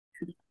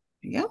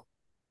we go.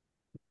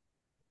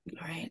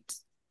 All right.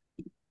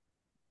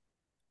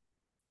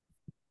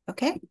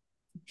 Okay.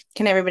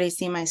 Can everybody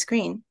see my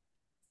screen?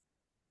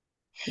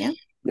 Yeah?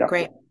 Yeah.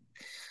 Great.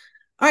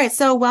 All right.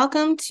 So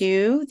welcome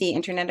to the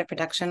Internet of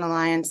Production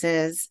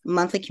Alliance's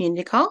monthly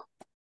community call.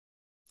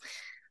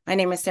 My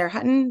name is Sarah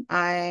Hutton.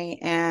 I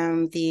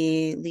am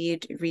the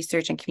lead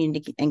research and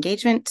community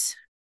engagement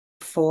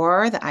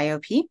for the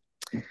IOP.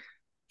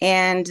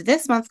 And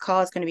this month's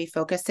call is going to be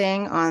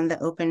focusing on the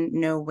Open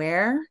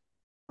Nowhere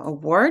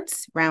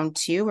Awards, round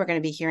 2. We're going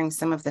to be hearing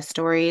some of the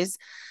stories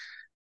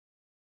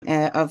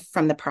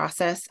from the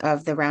process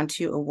of the round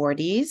 2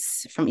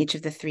 awardees from each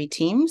of the 3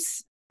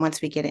 teams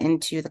once we get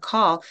into the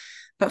call.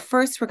 But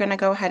first, we're going to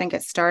go ahead and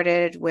get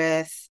started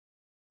with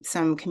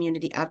some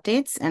community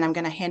updates, and I'm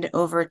going to hand it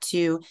over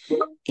to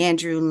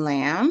Andrew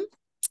Lamb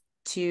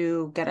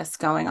to get us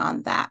going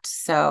on that.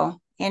 So,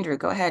 Andrew,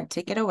 go ahead,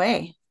 take it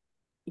away.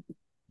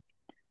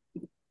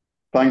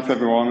 Thanks,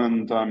 everyone,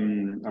 and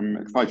I'm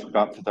excited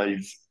about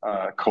today's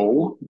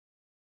call,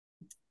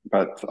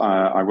 but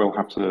I will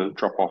have to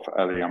drop off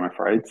early, I'm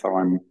afraid, so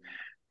I'm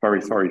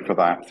very sorry for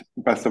that.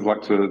 Best of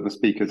luck to the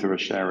speakers who are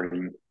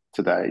sharing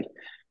today.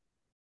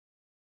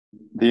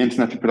 The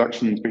Internet of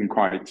Production has been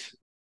quite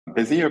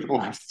busy over the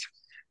last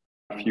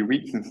few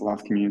weeks since the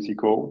last community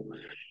call.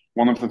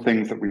 One of the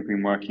things that we've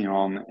been working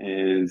on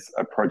is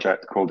a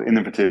project called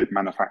Innovative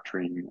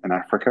Manufacturing in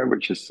Africa,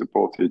 which is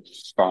supported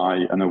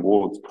by an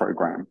awards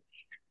program.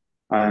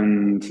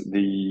 And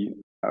the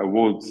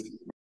awards,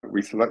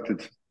 we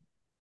selected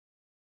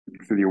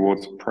through the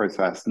awards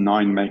process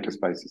 9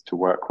 makerspaces to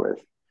work with.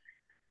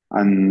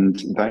 And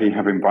they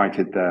have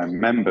invited their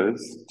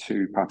members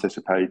to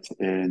participate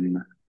in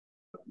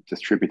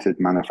distributed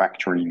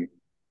manufacturing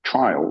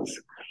trials,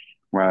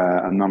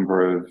 where a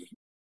number of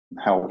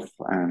health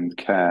and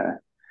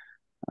care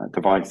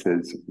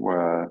devices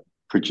were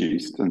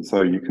produced. And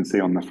so you can see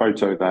on the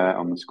photo there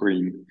on the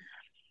screen,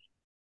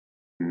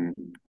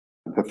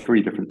 the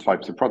 3 different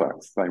types of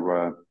products. They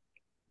were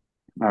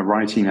a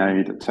writing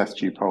aid, a test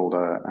tube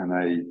holder, and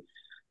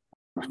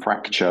a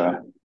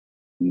fracture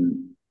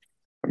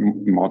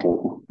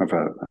model of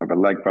a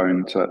leg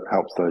bone to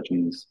help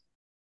surgeons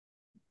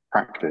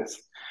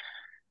practice.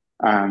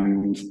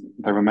 And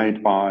they were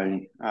made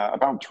by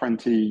about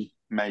 20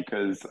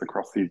 makers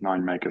across these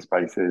 9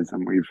 makerspaces,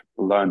 and we've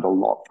learned a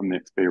lot from the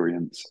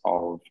experience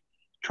of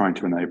trying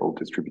to enable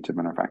distributed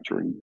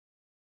manufacturing.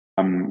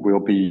 We'll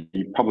be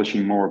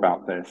publishing more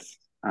about this,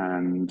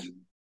 and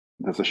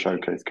there's a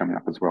showcase coming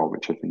up as well,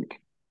 which I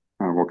think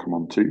we'll come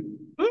on to.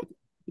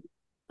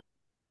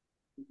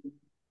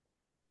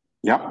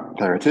 Yeah,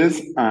 there it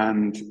is.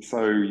 And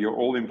so you're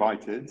all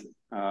invited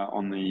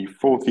on the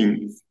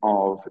 14th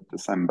of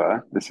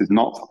December. This is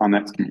not our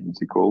next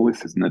community call.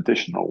 This is an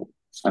additional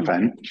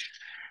event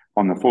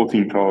on the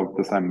 14th of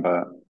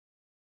December,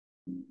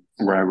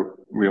 where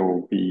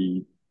we'll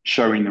be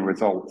showing the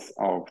results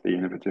of the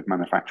Innovative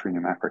Manufacturing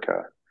in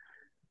Africa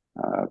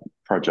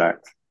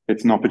project.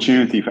 It's an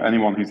opportunity for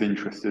anyone who's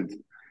interested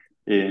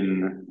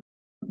in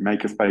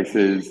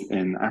makerspaces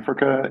in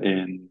Africa,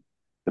 in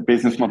the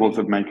business models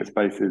of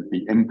makerspaces,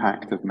 the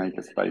impact of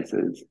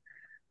makerspaces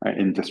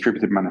in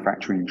distributed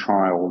manufacturing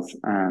trials,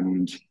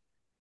 and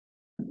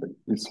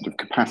the sort of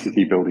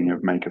capacity building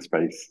of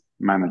makerspace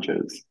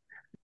managers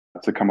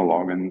to come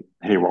along and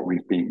hear what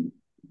we've been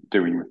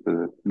doing with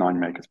the 9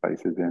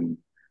 makerspaces in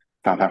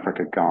South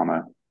Africa,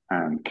 Ghana,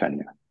 and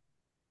Kenya.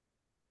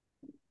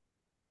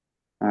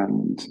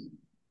 And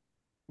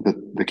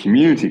the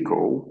community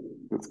call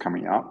that's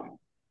coming up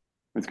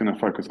is going to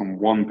focus on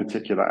one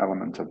particular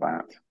element of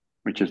that,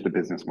 which is the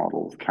business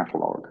models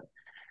catalog.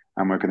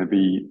 And we're going to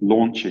be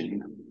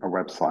launching a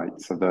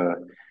website. So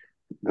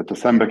the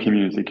December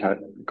community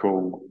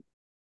call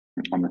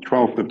on the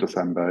 12th of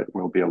December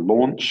will be a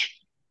launch.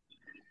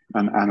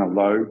 And Anna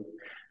Lowe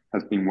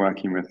has been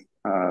working with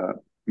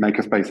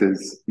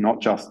makerspaces,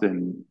 not just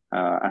in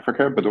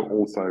Africa, but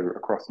also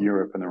across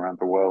Europe and around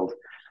the world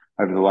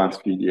over the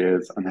last few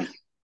years, and has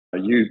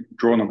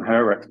drawn on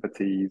her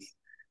expertise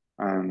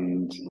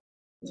and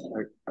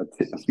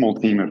a small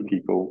team of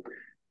people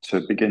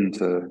to begin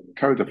to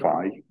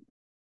codify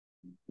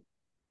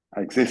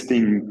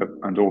existing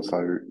and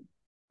also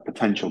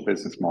potential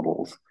business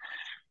models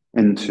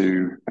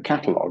into a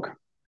catalog,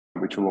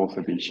 which will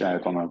also be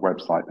shared on a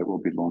website that we'll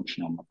be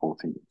launching on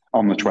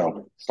the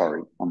 12th,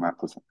 on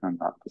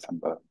that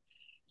December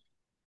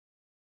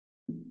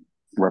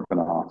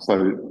webinar. So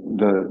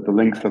the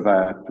links are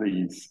there.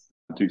 Please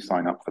do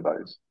sign up for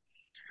those.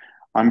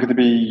 I'm going to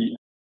be,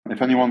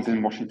 if anyone's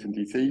in Washington,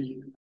 DC,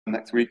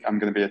 next week, I'm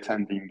going to be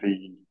attending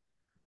the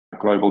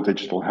Global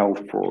Digital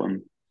Health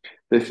Forum.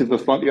 This is a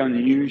slightly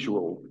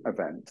unusual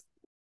event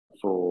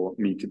for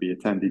me to be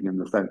attending, in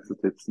the sense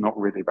that it's not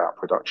really about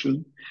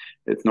production.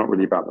 It's not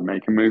really about the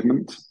maker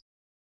movement.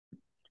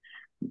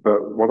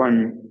 But what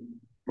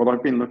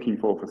I've been looking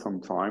for some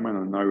time, and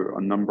I know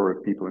a number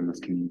of people in this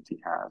community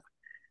have,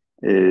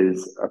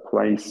 is a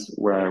place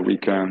where we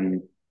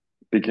can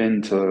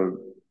begin to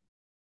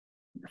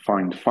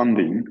find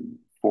funding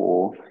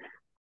for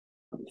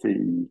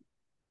the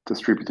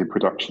distributed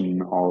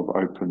production of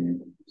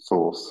open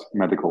source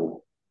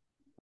medical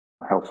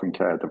health and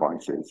care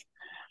devices.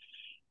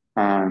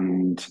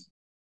 And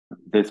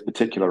this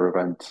particular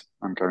event,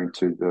 I'm going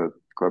to the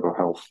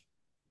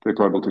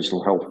Global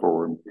Digital Health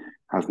Forum,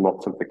 has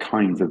lots of the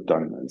kinds of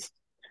donors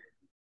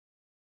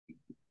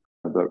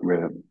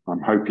that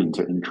I'm hoping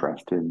to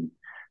interest in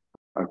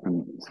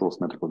open source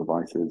medical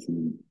devices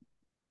and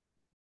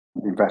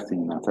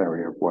investing in that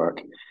area of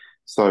work.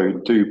 So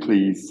do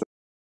please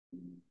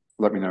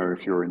let me know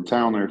if you're in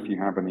town or if you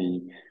have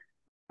any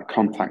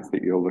contacts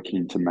that you're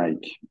looking to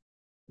make.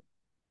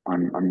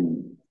 I'm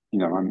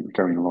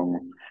going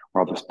along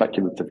rather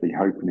speculatively,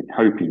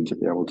 hoping to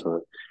be able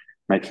to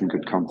make some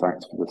good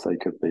contacts for the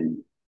sake of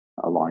the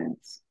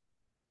alliance.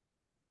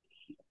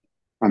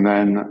 And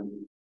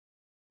then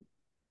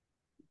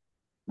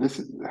I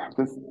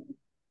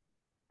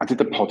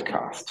did a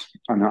podcast,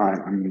 and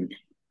I'm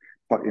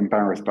quite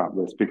embarrassed about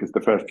this because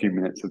the first few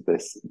minutes of the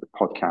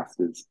podcast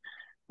is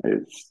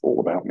all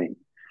about me.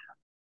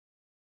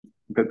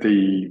 But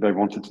they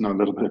wanted to know a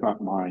little bit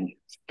about my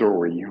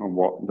story on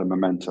what the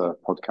Momenta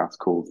podcast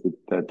calls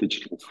their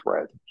digital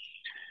thread,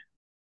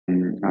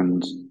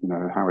 and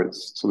how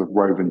it's sort of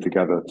woven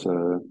together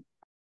to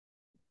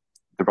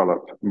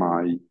develop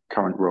my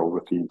current role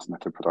with the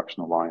Internet of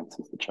Production Alliance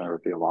as the chair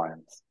of the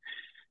alliance.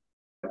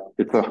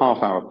 It's a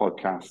half-hour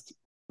podcast.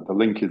 The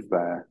link is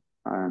there,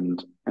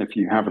 and if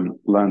you haven't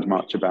learned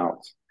much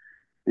about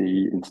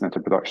the Internet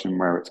of Production,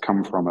 where it's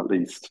come from, at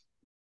least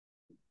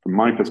from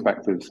my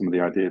perspective, some of the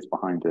ideas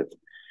behind it,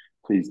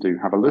 please do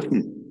have a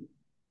listen.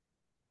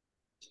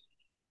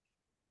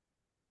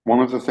 One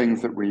of the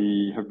things that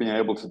we have been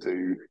able to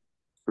do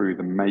through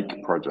the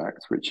MAKE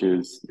project, which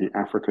is the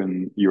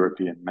African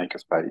European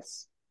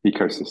Makerspace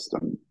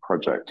Ecosystem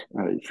Project,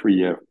 a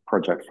 3-year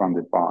project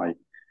funded by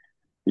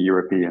the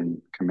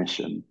European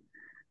Commission,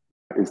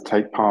 is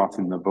take part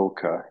in the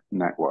VULCA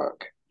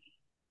network.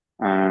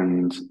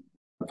 And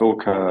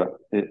VULCA,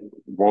 it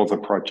was a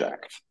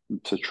project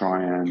to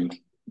try and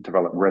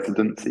develop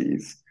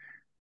residencies,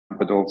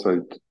 but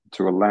also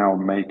to allow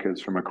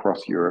makers from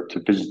across Europe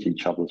to visit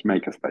each other's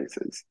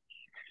makerspaces.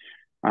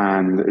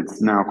 And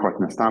it's now quite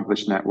an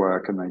established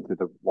network, and they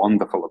did a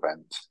wonderful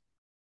event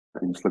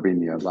in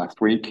Slovenia last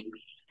week,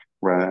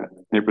 where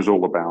it was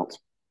all about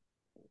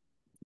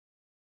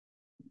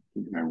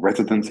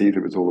residencies.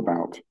 It was all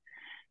about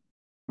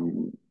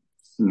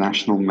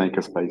national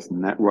makerspace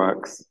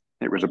networks.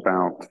 It was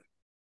about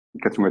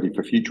getting ready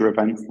for future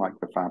events like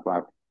the Fab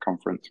Lab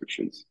conference, which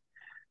is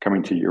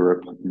coming to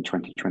Europe in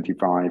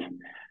 2025.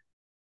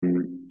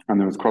 And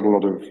there was quite a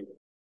lot of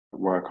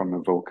work on the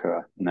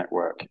VULCA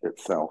network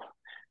itself.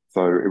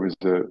 So it was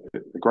a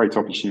great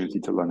opportunity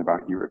to learn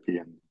about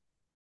European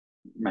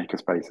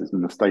makerspaces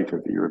and the state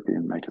of the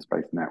European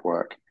makerspace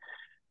network.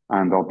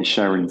 And I'll be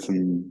sharing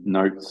some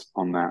notes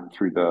on that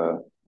through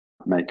the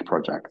MAKE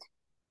project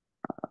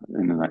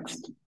in the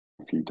next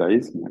few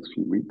days, the next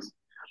few weeks.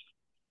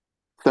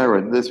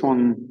 Sarah, this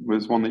one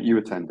was one that you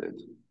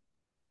attended.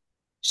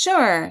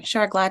 Sure.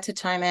 Glad to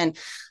chime in.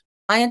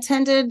 I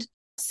attended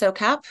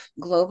SOCAP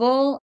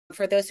Global.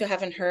 For those who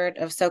haven't heard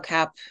of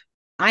SOCAP,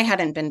 I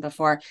hadn't been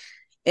before.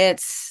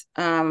 It's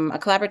a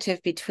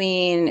collaborative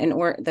between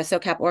the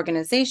SOCAP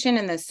organization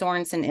and the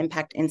Sorensen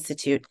Impact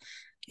Institute.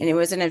 And it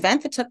was an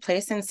event that took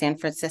place in San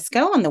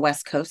Francisco on the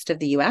West Coast of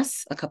the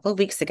US a couple of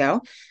weeks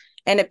ago.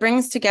 And it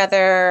brings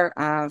together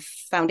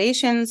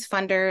foundations,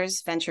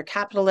 funders, venture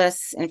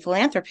capitalists, and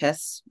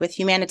philanthropists with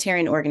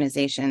humanitarian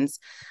organizations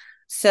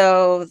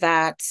so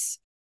that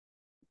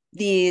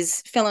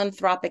these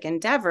philanthropic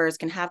endeavors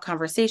can have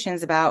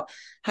conversations about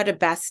how to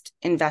best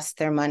invest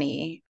their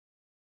money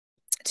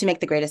to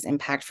make the greatest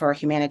impact for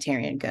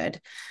humanitarian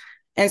good.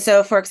 And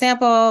so, for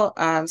example,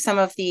 some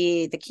of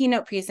the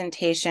keynote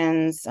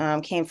presentations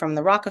came from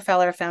the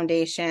Rockefeller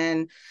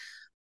Foundation,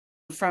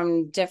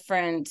 from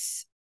different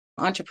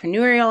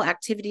entrepreneurial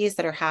activities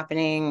that are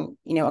happening,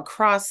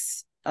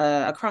 across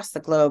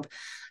the globe.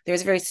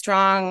 There's a very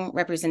strong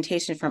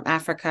representation from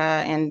Africa.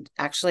 And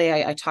actually,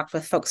 I talked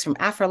with folks from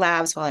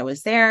AfriLabs while I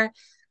was there,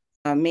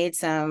 made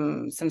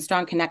some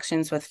strong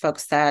connections with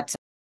folks that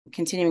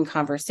continuing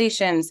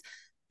conversations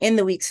in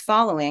the weeks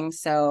following.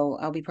 So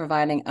I'll be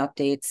providing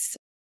updates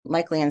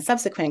likely in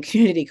subsequent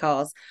community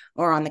calls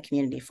or on the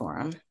community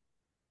forum.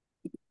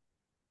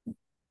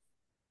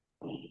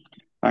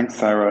 Thanks,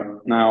 Sarah.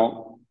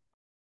 Now,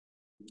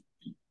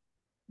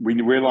 we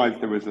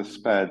realized there was a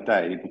spare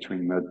day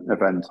between the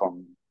event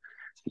on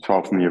the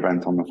 12th and the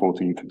event on the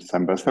 14th of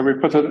December. So we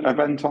put an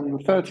event on the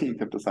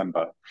 13th of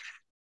December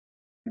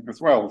as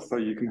well. So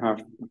you can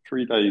have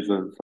 3 days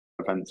of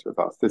events with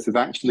us. This is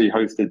actually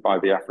hosted by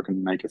the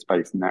African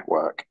Makerspace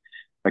Network,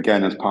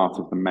 again, as part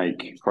of the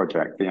MAKE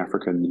project, the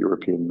African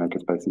European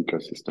Makerspace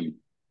Ecosystem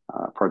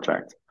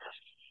project.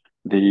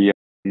 The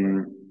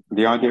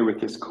idea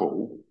with this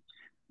call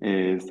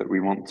is that we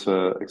want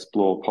to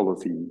explore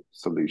policy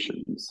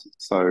solutions.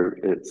 So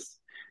it's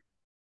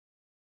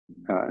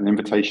an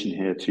invitation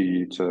here to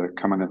you to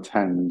come and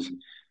attend,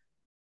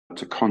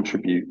 to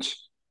contribute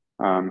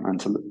and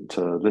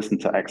to listen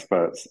to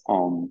experts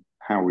on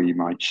how we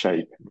might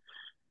shape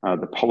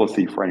the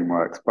policy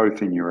frameworks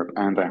both in Europe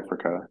and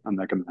Africa, and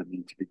they're going to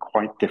need to be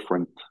quite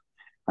different,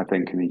 I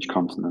think, in each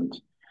continent,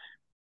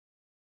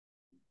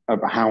 of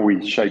how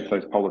we shape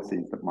those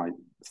policies that might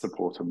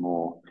support a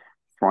more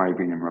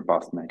thriving and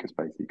robust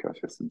makerspace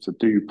ecosystem. So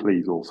do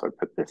please also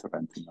put this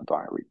event in the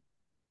diary.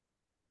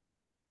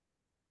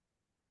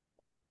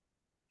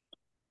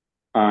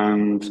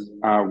 And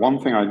one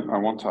thing I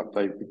want to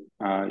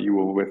update you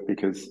all with,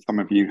 because some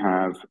of you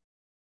have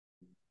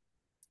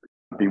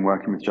been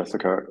working with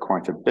Jessica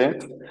quite a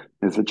bit,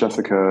 is that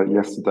Jessica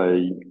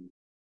yesterday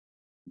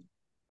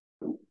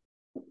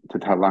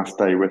did her last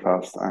day with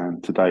us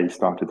and today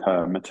started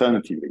her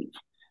maternity leave.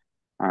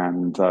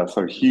 And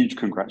so huge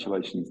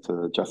congratulations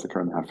to Jessica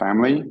and her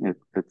family.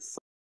 It's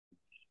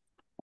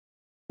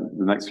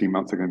the next few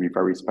months are going to be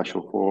very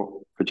special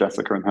for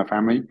Jessica and her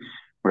family.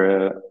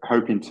 We're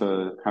hoping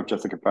to have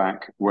Jessica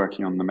back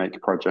working on the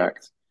Make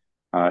project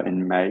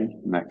in May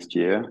next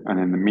year. And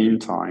in the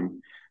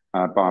meantime,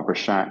 Barbara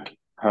Shack,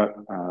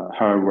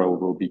 her role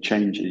will be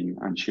changing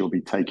and she'll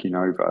be taking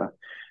over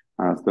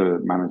as the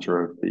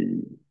manager of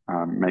the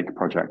Make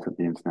project at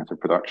the Internet of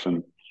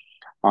Production.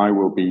 I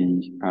will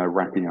be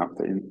wrapping up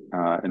the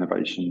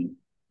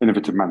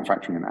Innovative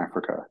Manufacturing in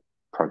Africa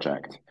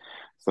project.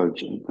 So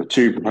the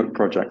two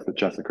projects that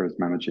Jessica is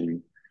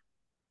managing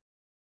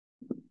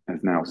is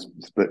now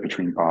split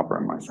between Barbara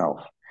and myself.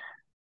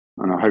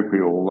 And I hope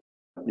we all,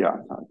 I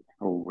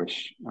all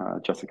wish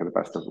Jessica the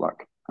best of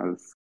luck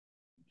as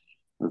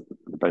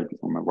the baby's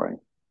on their way.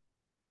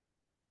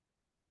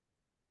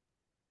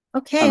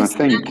 Okay. And I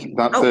think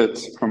that's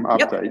it from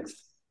updates. Yep.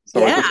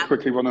 So I just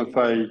quickly want to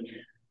say,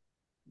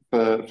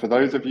 for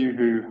those of you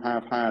who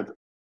have had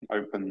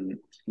Open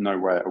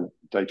Nowhere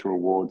Data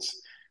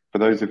Awards, for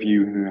those of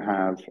you who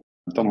have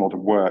done a lot of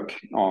work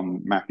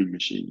on mapping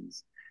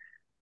machines,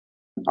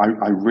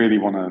 I really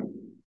want to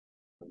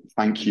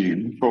thank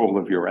you for all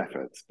of your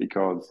efforts,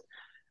 because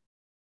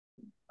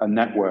a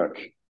network,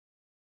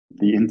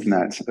 the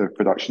internet of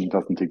production,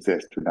 doesn't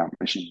exist without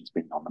machines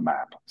being on the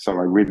map. So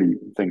I really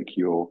think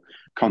you're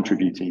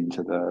contributing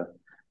to the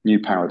new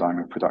paradigm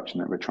of production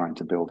that we're trying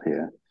to build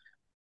here.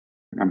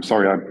 I'm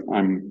sorry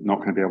I'm not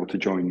going to be able to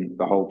join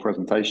the whole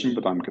presentation,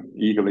 but I'm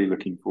eagerly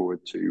looking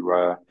forward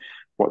to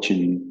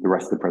watching the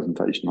rest of the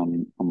presentation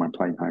on my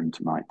plane home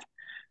tonight.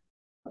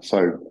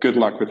 So good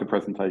luck with the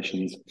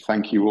presentations.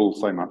 Thank you all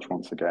so much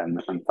once again,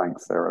 and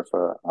thanks, Sarah,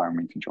 for allowing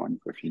me to join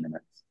for a few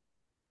minutes.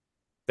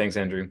 Thanks,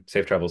 Andrew.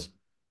 Safe travels.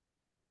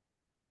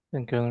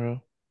 Thank you, Andrew.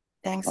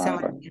 Thanks so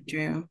much,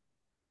 Andrew.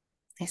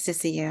 Nice to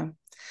see you.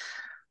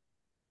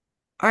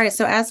 All right,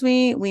 so as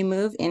we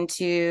move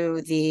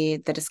into the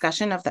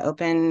discussion of the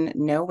Open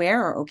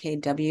Nowhere or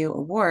OKW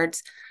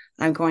Awards,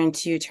 I'm going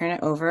to turn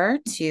it over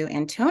to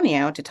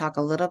Antonio to talk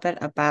a little bit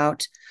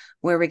about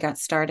where we got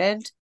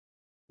started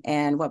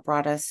and what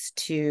brought us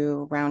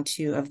to round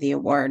 2 of the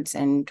awards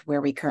and where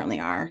we currently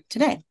are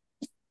today.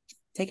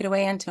 Take it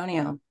away,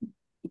 Antonio.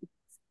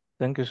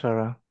 Thank you,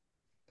 Sarah.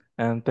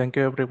 And thank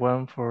you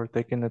everyone for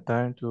taking the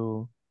time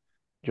to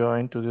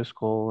join to this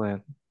call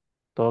and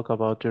talk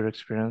about your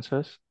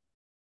experiences.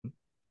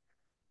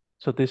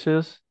 So this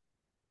is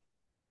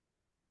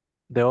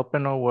the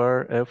Open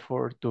Aware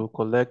effort to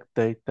collect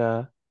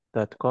data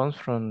that comes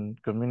from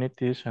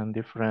communities and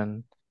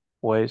different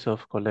ways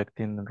of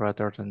collecting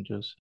rather than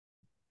just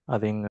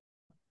adding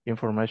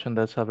information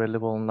that's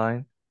available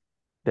online.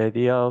 The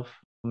idea of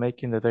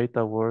making the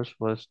data awards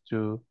was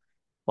to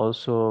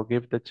also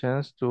give the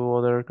chance to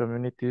other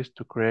communities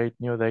to create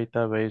new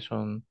data based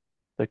on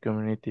the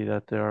community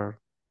that they are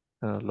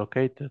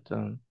located.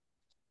 And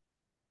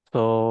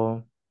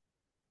so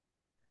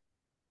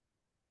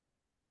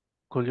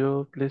could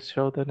you please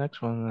show the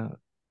next one,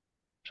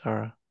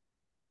 Sarah?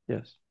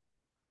 Yes.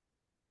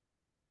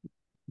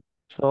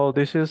 So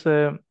this is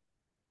the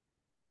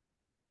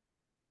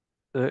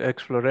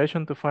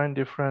exploration to find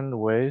different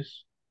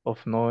ways of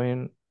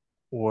knowing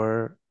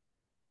where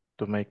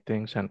to make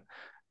things. And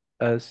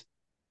as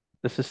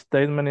this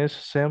statement is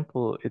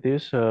simple, it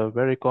is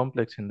very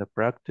complex in the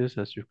practice,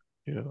 as you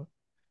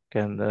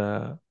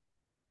can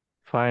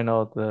find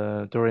out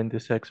during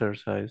this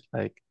exercise.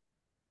 Like,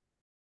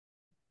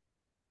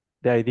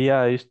 the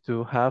idea is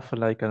to have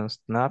like a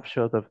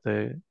snapshot of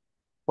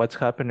what's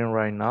happening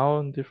right now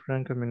in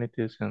different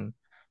communities and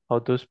how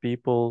those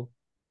people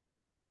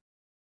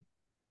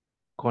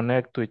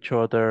connect to each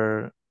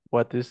other,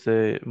 what is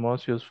the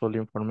most useful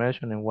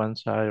information in one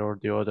side or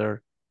the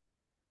other,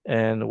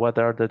 and what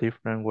are the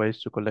different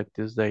ways to collect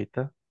this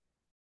data.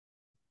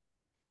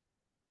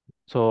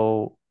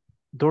 So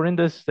during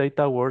this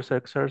data awards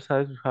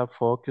exercise, we have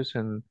focused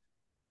in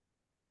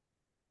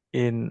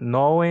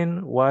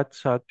knowing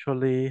what's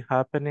actually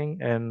happening,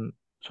 and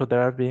so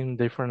there have been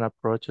different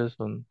approaches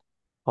on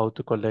how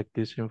to collect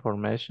this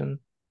information.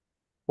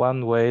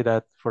 One way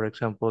that, for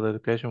example,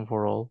 Education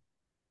for All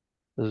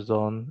is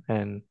done,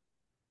 and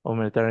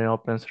humanitarian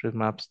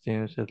OpenStreetMaps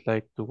teams that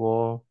like to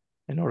go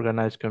and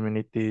organize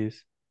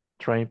communities,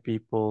 train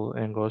people,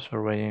 and go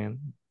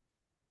surveying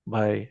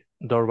by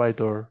door by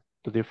door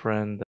to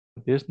different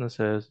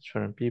businesses,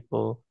 different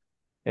people,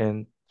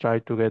 and try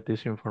to get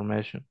this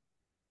information.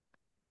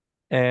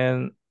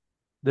 And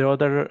the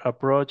other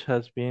approach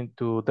has been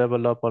to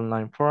develop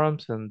online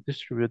forums and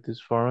distribute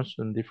these forums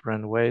in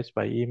different ways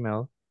by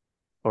email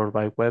or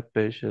by web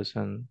pages.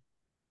 And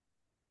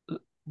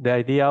the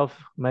idea of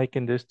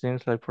making these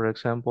things, like for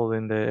example,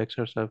 in the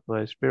exercise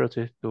by Spirit,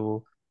 is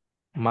to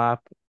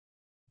map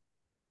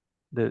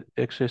the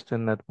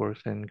existing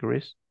networks in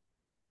Greece.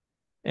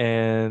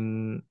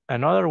 And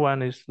another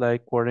one is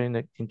like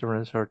coordinate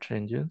internet search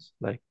engines,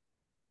 like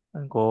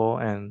go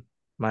and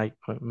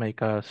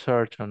make a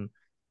search on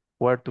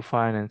where to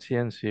find a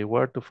CNC,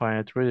 where to find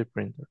a 3D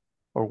printer,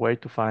 or where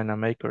to find a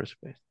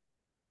makerspace.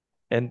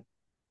 And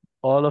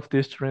all of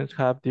these trends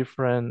have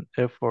different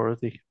efforts,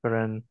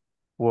 different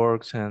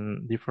works,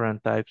 and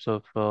different types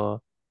of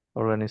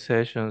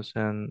organizations,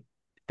 and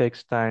it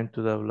takes time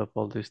to develop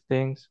all these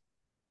things.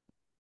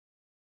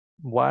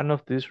 One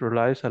of these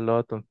relies a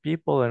lot on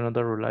people,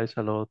 another relies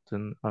a lot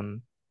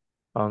on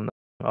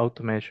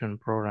automation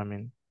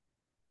programming.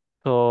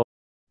 So,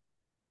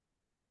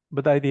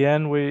 but at the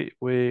end,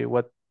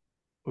 what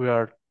we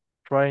are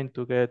trying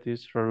to get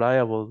is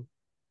reliable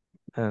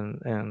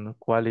and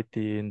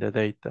quality in the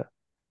data.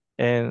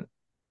 And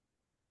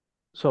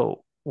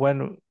so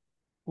when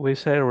we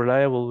say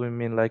reliable, we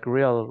mean like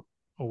real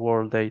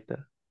world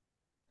data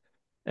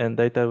and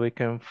data we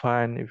can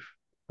find. If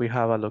we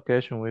have a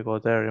location, we go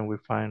there and we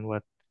find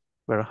what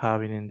we're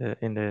having in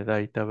the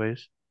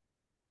database.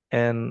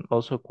 And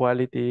also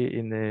quality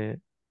in the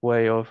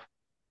way of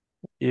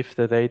if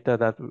the data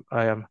that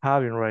I am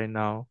having right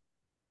now,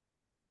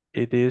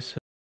 it is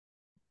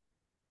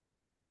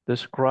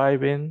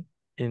describing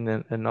in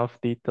enough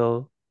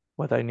detail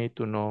what I need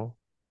to know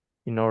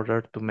in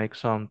order to make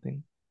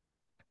something.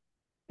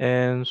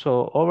 And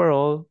so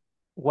overall,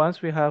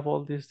 once we have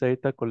all this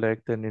data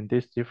collected in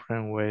these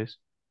different ways,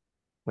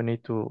 we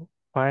need to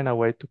find a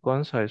way to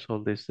concise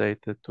all this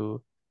data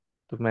to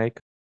make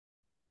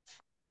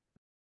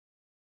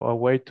a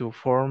way to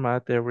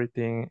format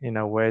everything in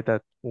a way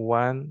that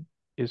one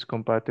is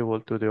compatible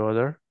to the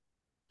other.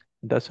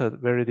 That's a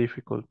very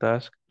difficult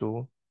task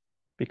too,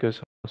 because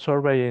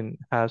surveying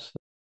has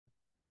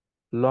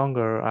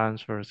longer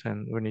answers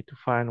and we need to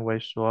find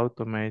ways to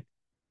automate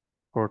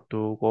or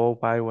to go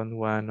by one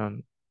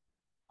on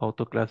how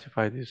to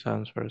classify these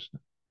answers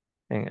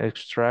and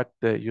extract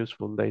the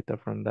useful data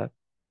from that.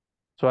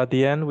 So at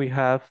the end, we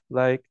have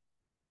like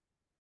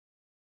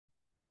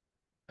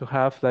to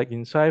have like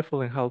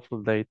insightful and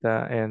helpful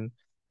data. And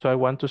so I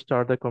want to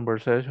start the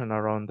conversation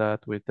around that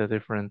with the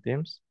different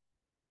teams.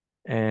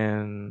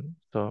 And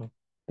so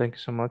thank you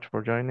so much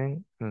for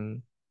joining.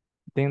 And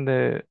I think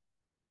the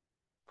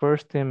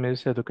first team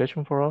is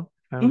Education for All.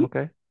 I'm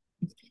okay.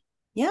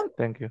 Yeah.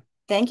 Thank you.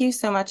 Thank you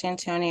so much,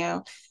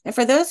 Antonio. And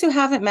for those who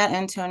haven't met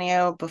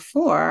Antonio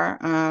before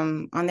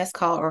on this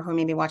call or who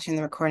may be watching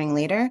the recording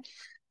later,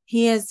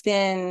 he has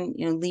been,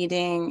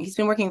 he's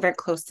been working very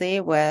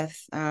closely with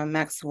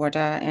Max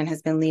Warda and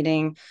has been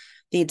leading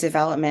the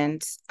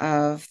development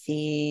of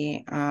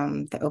the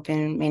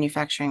open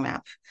manufacturing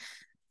map.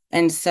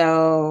 And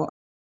so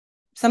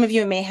some of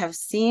you may have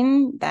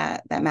seen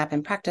that map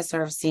in practice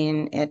or have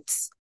seen it,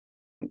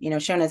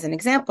 shown as an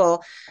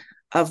example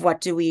of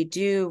what do we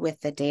do with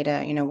the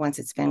data, once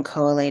it's been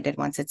collated,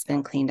 once it's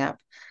been cleaned up.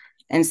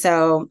 And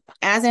so,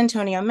 as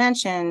Antonio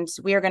mentioned,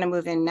 we are going to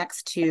move in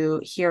next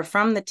to hear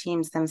from the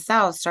teams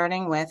themselves,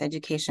 starting with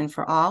Education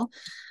for All.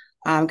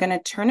 I'm going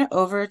to turn it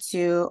over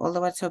to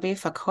Oluwatobi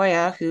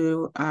Fakoya,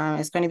 who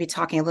is going to be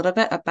talking a little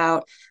bit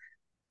about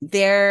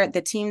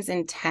the team's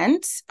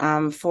intent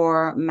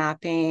for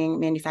mapping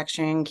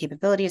manufacturing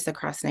capabilities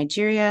across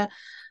Nigeria.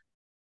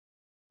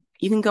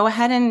 You can go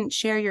ahead and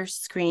share your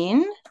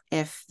screen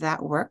if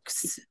that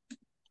works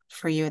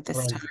for you at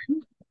this time.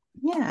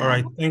 Yeah. All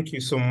right. Thank you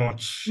so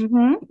much,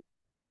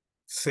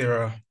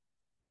 Sarah.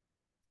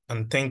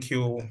 And thank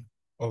you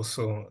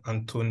also,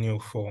 Antonio,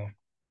 for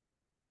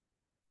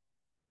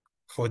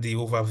the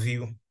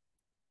overview.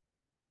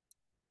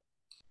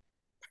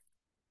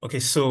 Okay,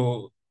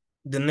 so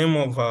the name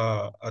of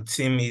our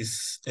team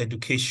is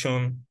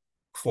Education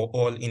for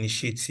All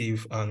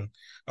Initiative, and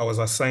I was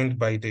assigned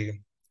by the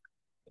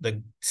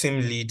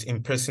team lead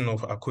in person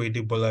of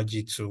Akoede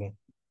Bolaji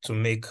to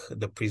make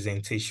the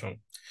presentation.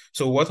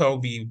 So what I'll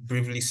be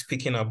briefly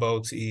speaking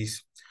about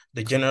is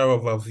the general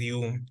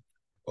overview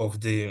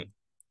of the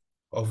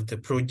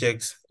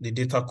project, the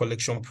data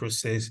collection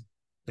process,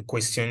 the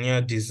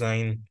questionnaire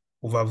design,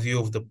 overview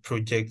of the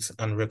project,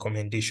 and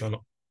recommendation,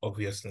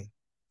 obviously.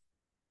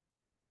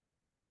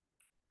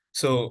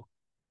 So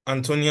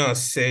Antonio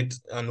has said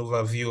an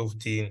overview of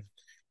the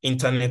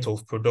Internet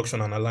of Production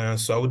and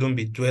Alliance, so I wouldn't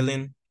be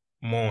dwelling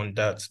more on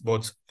that.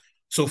 But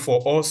so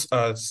for us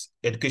as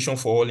Education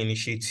for All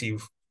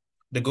initiative,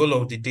 the goal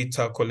of the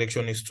data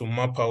collection is to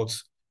map out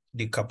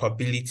the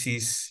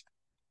capabilities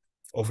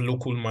of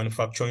local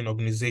manufacturing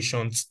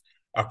organizations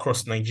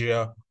across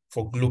Nigeria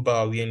for global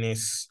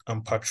awareness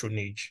and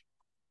patronage.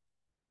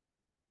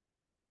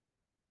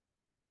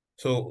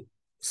 So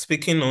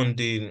speaking on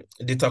the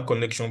data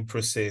collection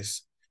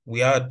process, we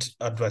had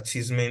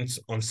advertisements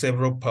on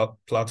several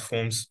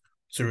platforms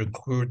to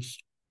recruit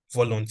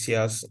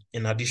volunteers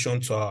in addition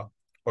to our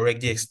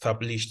already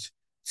established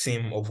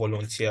team of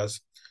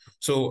volunteers.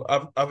 So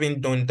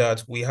having done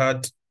that, we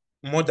had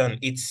more than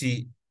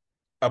 80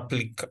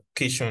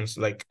 applications,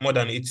 like more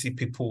than 80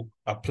 people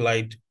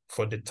applied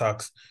for the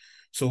task.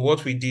 So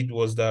what we did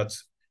was that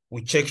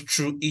we checked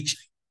through each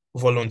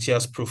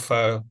volunteer's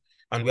profile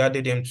and we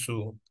added them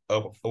to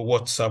a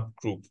WhatsApp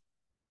group.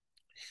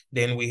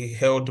 Then we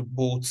held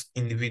both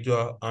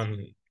individual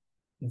and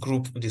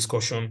group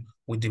discussion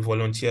with the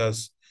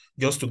volunteers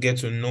just to get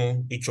to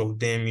know each of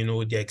them,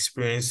 their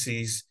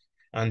experiences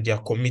and their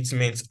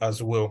commitments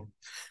as well.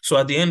 So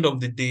at the end of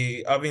the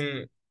day,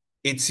 having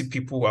 80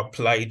 people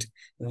applied,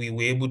 we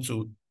were able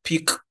to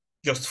pick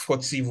just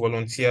 40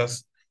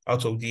 volunteers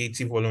out of the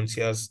 80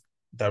 volunteers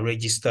that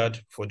registered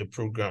for the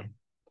program,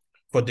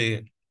 for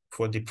the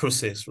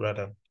process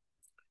rather.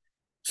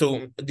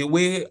 So the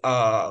way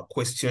our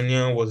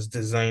questionnaire was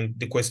designed,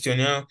 the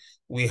questionnaire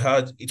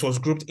it was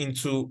grouped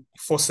into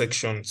 4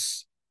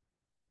 sections.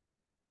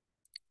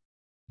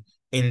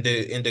 In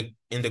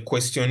the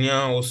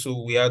questionnaire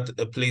also, we had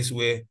a place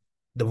where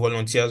the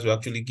volunteers will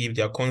actually give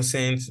their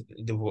consent,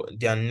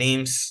 their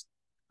names,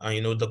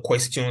 and the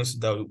questions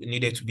that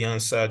needed to be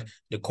answered,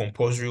 the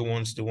compulsory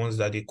ones, the ones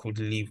that they could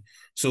leave.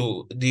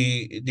 So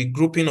the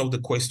grouping of the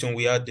question,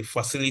 we had the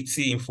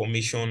facility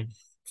information,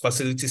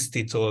 facility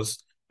status,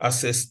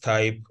 access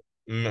type,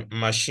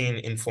 machine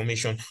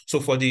information. So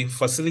for the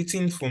facility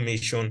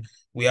information,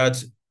 we had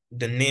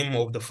the name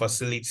of the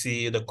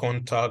facility, the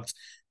contact,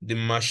 the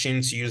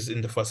machines used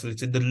in the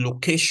facility, the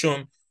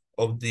location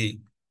of the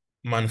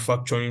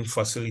manufacturing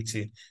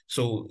facility.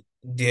 So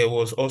there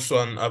was also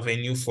an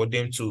avenue for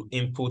them to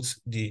input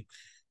the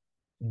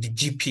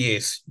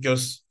GPS,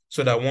 just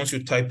so that once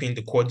you type in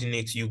the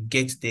coordinates, you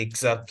get the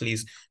exact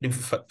place, the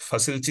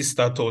facility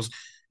status,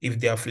 if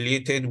they're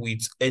affiliated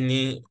with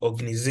any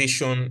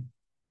organization,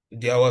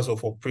 the hours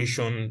of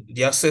operation,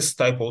 the access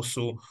type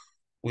also,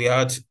 we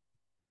had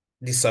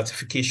the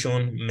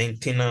certification,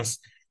 maintenance,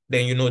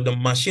 then, the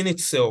machine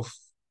itself,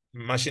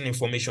 machine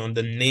information,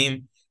 the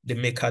name, the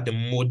maker, the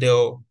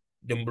model,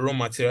 the raw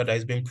material that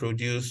is being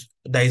produced,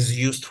 that is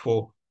used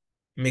for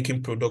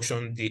making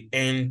production, the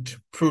end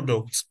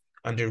product,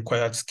 and the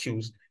required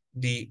skills.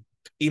 The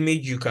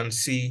image you can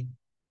see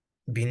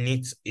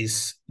beneath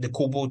is the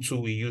Kobo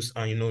tool we use,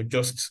 and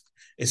just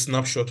a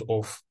snapshot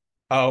of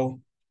how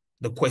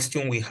the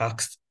question we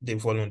asked the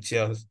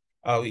volunteers,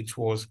 how it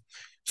was.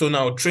 So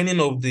now, training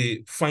of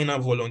the final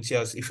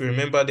volunteers. If you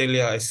remember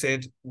earlier, I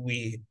said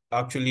we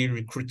actually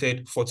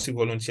recruited 40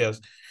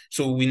 volunteers.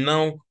 So we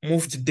now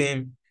moved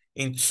them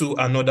into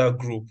another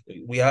group.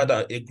 We had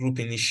a group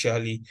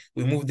initially.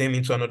 We moved them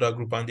into another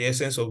group. And the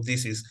essence of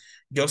this is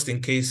just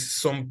in case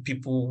some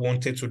people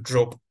wanted to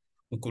drop,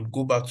 we could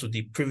go back to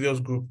the previous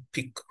group,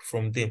 pick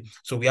from them.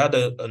 So we had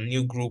a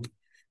new group.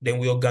 Then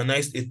we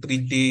organized a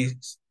 3-day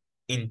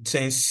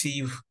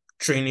intensive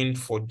training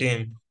for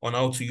them on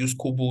how to use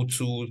Kobo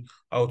tool,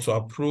 how to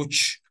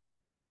approach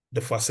the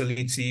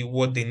facility,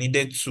 what they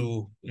needed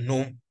to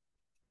know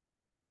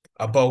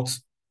about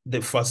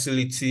the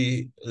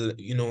facility,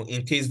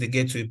 in case they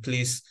get to a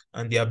place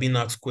and they are being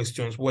asked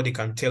questions, what they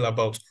can tell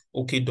about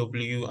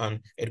OKW and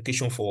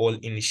Education for All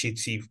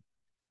initiative.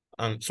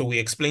 And so we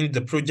explained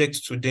the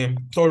project to them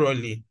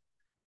thoroughly.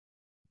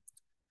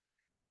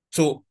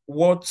 So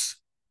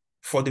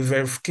for the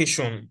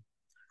verification,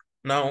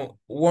 now,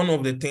 one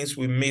of the things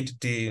we made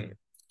the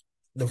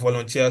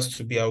volunteers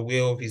to be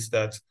aware of is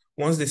that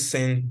once they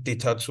send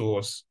data to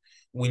us,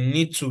 we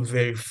need to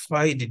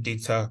verify the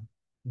data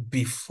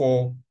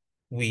before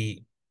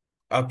we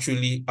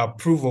actually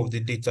approve of the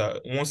data.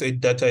 Once a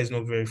data is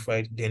not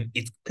verified, then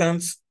it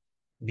can't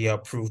be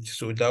approved.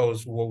 So that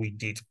was what we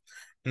did.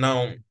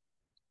 Now,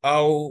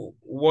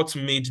 what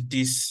made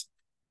this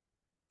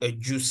a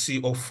juicy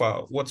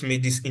offer, what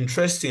made this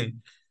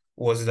interesting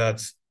was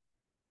that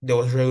there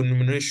was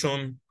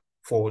remuneration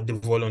for the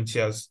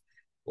volunteers.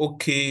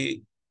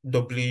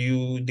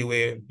 OKW, they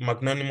were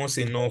magnanimous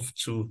enough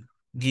to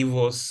give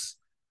us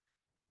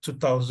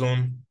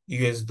 2,000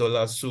 US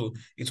dollars. So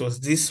it was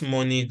this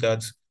money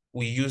that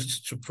we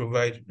used to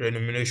provide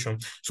remuneration.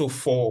 So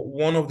for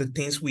one of the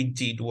things we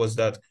did was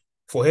that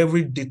for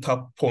every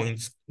data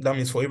point, that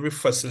means for every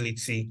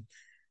facility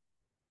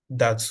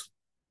that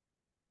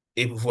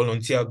a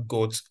volunteer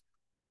got,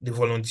 the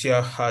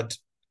volunteer had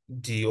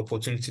the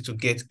opportunity to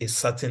get a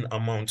certain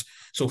amount.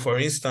 So for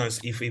instance,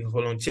 if a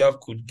volunteer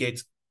could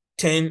get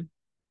 10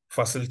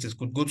 facilities,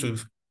 could go to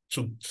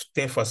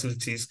 10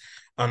 facilities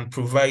and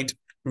provide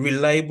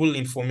reliable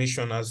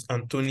information, as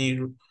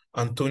Antonio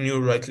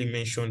rightly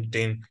mentioned,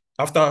 then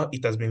after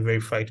it has been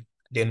verified,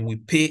 then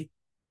we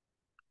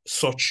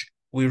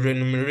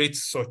remunerate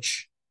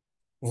such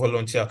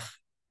volunteer.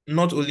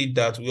 Not only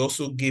that, we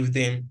also give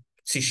them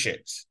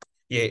t-shirts.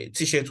 Yeah,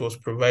 t-shirt was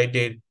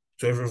provided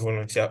to every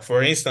volunteer.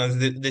 For instance,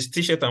 this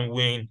t-shirt I'm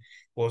wearing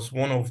was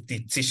one of the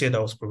t-shirts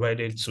that was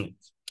provided to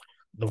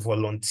the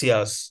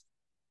volunteers.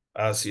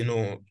 as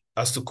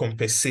as to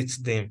compensate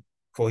them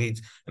for it.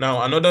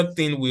 Now, another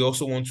thing we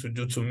also want to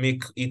do to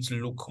make it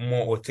look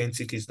more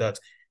authentic is that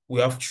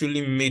we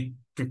actually made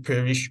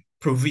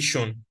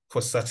provision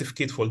for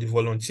certificate for the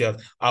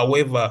volunteers.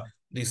 However,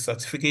 the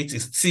certificate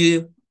is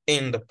still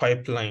in the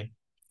pipeline.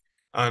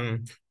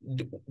 And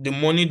the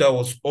money that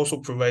was also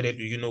provided,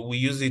 we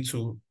use it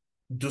to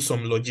do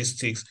some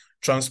logistics,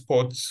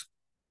 transport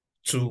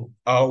to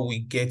how we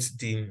get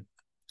the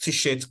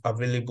t-shirts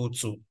available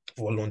to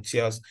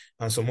volunteers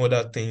and some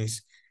other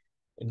things.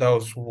 That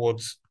was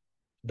what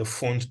the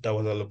fund that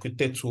was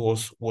allocated to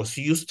us was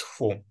used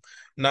for.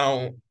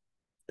 Now,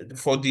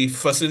 for the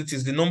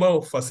facilities, the number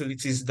of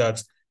facilities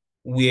that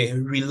were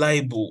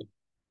reliable,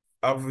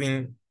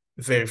 having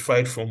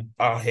verified from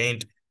our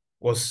end,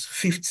 was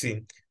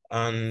 50.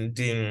 And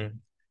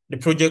the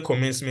project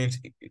commencement,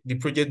 the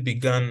project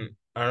began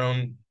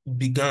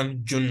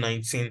June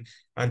 19,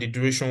 and the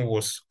duration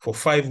was for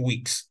 5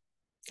 weeks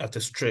at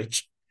a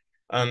stretch.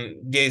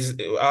 And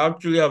I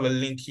actually have a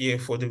link here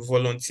for the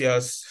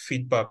volunteers'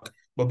 feedback,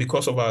 but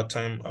because of our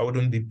time, I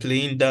wouldn't be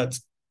playing that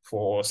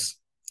for us.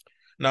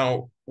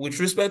 Now, with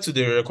respect to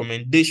the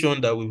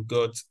recommendation that we've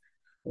got,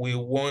 we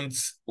want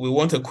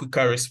a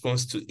quicker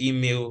response to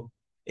email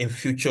in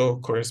future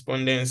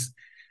correspondence.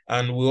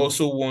 And we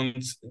also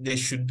want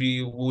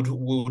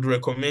would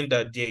recommend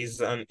that there is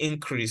an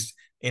increase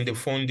in the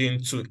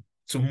funding to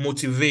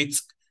motivate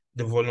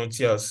the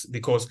volunteers,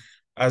 because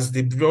as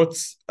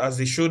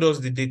they showed us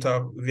the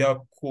data via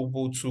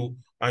Kobo tool,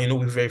 and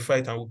we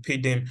verified and we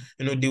paid them,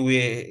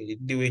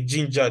 they were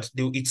gingered,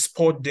 it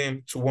spurred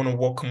them to want to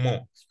work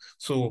more.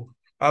 So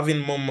having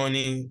more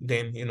money,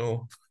 then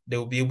they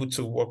will be able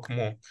to work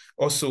more.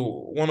 Also,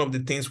 one of the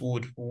things we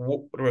would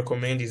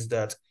recommend is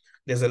that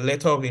there's a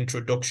letter of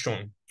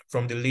introduction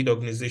from the lead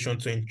organization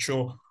to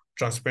ensure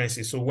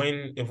transparency. So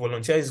when a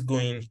volunteer is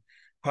going,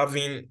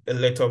 having a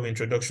letter of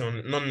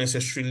introduction, not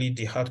necessarily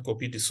the hard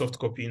copy, the soft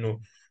copy,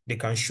 they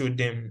can show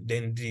them,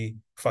 then the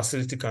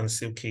facility can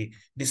say, okay,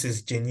 this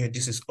is genuine,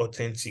 this is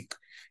authentic.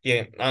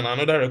 Yeah, and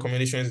another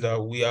recommendation is that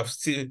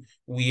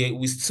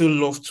we still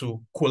love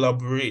to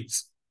collaborate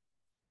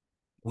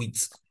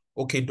with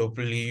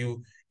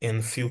OKW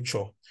in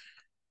future.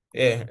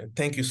 Yeah,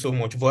 thank you so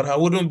much. But I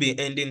wouldn't be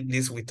ending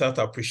this without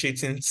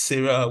appreciating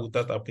Sarah,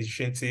 without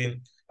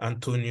appreciating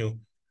Antonio.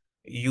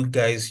 You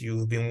guys,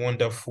 you've been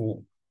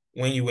wonderful.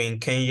 When you were in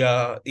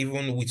Kenya,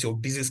 even with your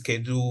busy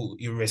schedule,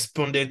 you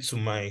responded to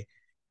my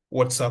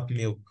WhatsApp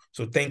mail.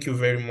 So thank you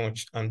very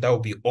much. And that will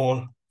be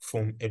all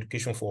from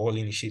Education for All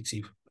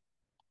initiative.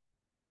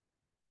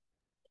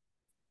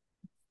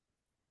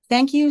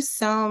 Thank you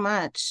so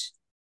much.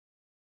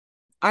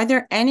 Are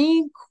there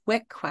any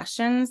quick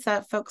questions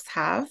that folks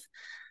have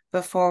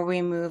before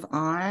we move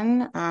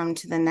on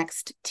to the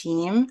next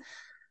team?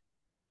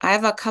 I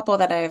have a couple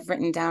that I've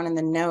written down in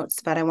the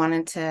notes, but I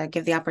wanted to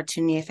give the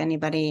opportunity if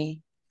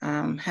anybody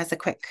has a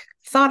quick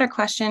thought or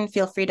question,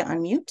 feel free to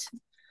unmute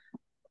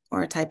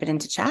or type it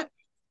into chat.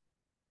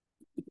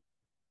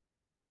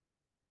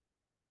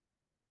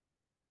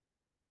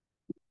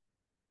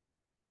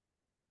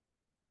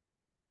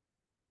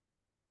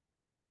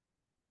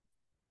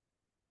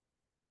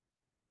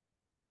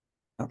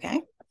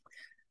 Okay.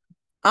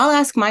 I'll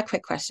ask my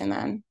quick question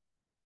then.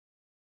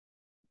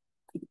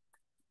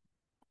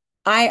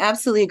 I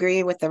absolutely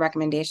agree with the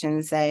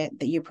recommendations that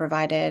you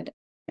provided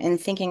in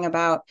thinking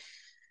about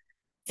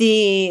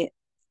the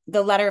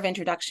letter of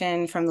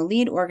introduction from the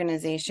lead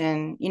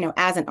organization,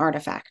 as an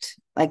artifact.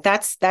 Like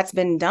that's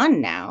been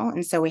done now.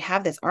 And so we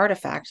have this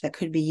artifact that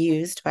could be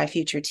used by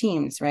future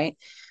teams, right?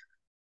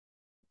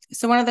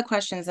 So one of the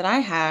questions that I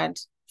had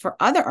for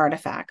other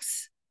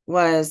artifacts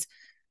was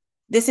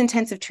this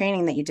intensive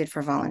training that you did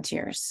for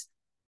volunteers.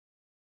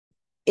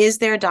 Is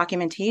there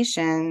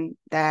documentation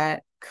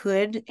that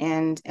could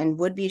and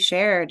would be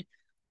shared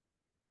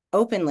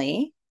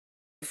openly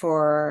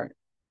for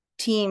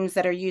teams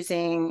that are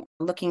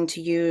looking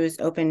to use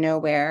Open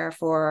Nowhere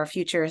for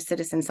future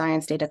citizen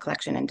science data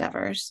collection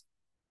endeavors?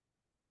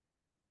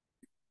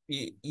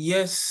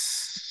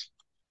 Yes,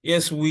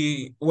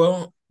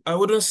 I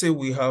wouldn't say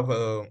we have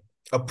a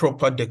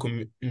proper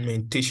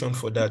documentation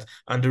for that.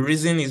 And the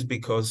reason is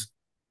because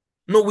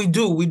no, we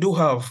do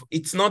have.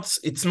 It's not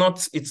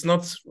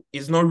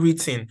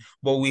written,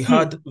 but we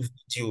had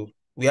video.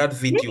 We had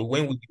video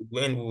when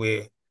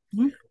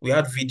we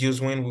had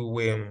videos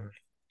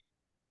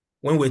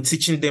when we're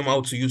teaching them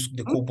how to use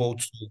the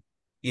Cobalt tool.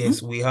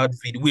 Yes, we had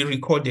video. We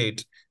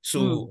recorded.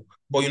 So,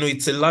 but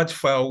it's a large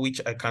file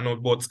which I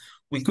cannot, but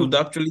we could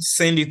actually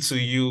send it to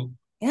you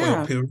for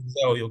your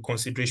perusal or your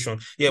consideration.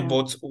 Yeah,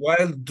 but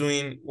while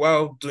doing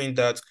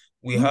that,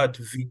 we had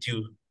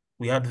video.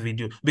 We had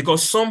video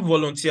because some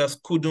volunteers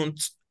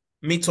couldn't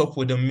meet up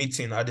with the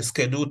meeting at the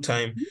scheduled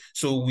time.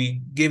 So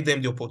we gave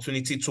them the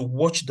opportunity to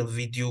watch the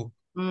video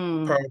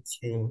prior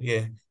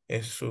to,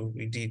 so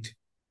we did.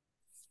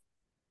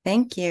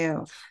 Thank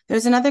you.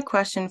 There's another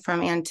question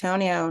from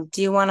Antonio.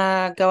 Do you want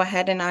to go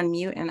ahead and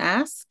unmute and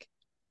ask?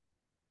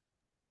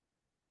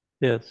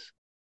 Yes.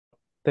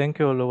 Thank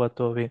you,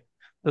 Oluwatobi.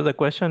 So the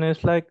question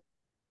is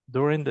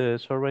during the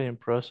surveying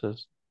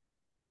process,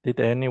 did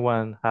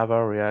anyone have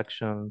a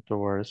reaction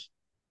towards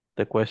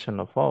the question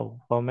of, oh,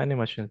 how many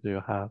machines do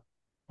you have?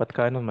 What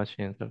kind of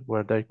machines?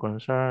 Were they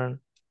concerned?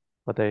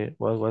 What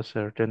was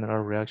their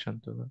general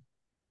reaction to that?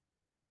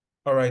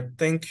 All right,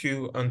 thank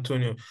you,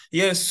 Antonio.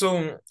 Yes,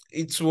 so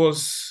it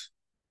was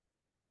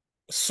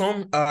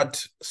some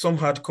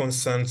had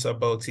concerns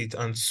about it,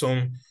 and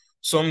some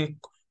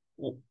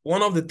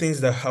one of the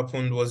things that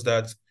happened was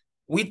that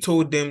we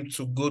told them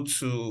to go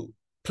to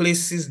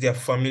places they're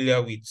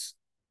familiar with,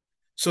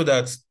 so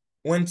that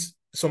when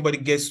somebody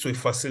gets to a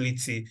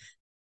facility,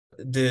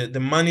 the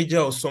manager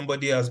or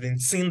somebody has been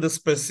seeing this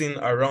person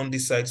around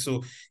this site,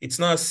 so it's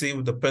not as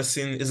if the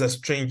person is a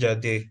stranger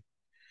there.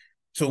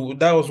 So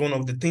that was one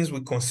of the things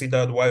we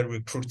considered while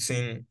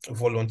recruiting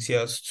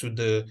volunteers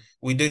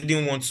we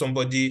didn't want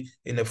somebody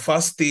in a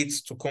far state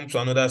to come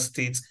to another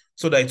state,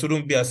 so that it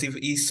wouldn't be as if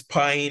he's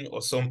spying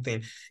or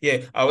something. Yeah.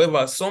 However,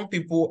 had some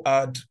people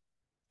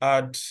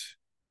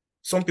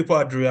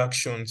had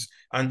reactions,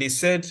 and they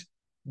said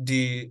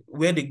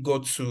where they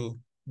got to,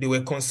 they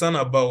were concerned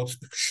about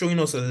showing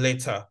us a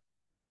letter,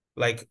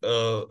 like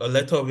a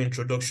letter of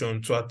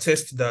introduction to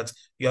attest that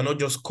you are not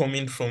just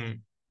coming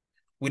from,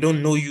 we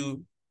don't know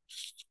you,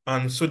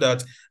 and so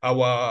that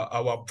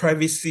our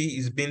privacy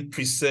is being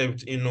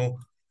preserved,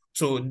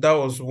 So that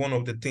was one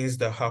of the things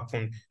that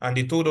happened. And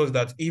they told us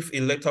that if a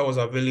letter was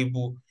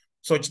available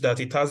such that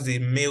it has the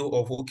mail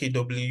of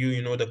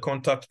OKW, the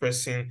contact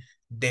person,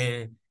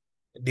 then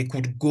they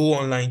could go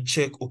online,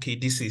 check, okay,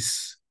 this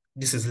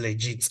is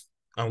legit,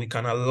 and we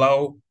can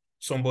allow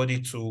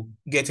somebody to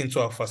get into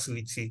our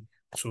facility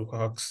to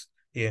ask.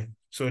 Yeah.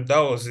 So that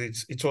was it.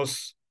 It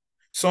was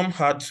some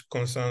had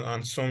concern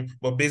and some,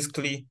 but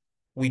basically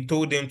we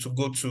told them to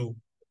go to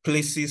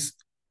places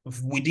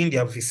within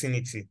their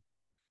vicinity.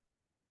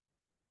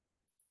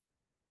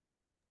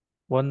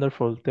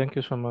 Wonderful. Thank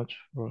you so much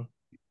for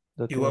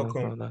You're detailing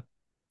welcome. for that.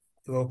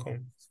 You're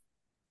welcome.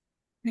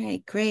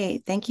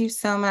 Great. Thank you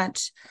so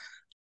much.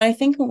 I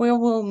think we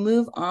will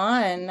move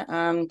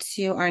on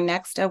to our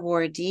next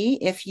awardee.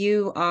 If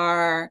you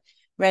are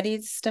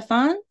ready,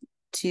 Stefan,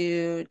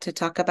 to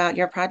talk about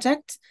your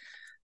project,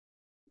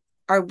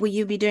 will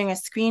you be doing a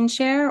screen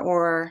share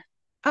or?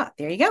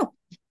 There you go.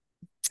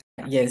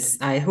 Yes,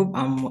 I hope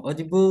I'm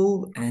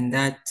audible and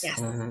that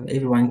Yes.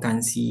 Everyone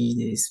can see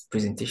this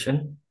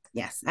presentation.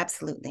 Yes,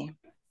 absolutely.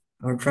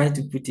 I'll try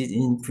to put it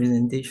in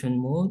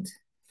presentation mode.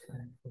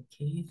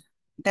 Okay.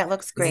 That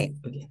looks great.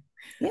 Okay.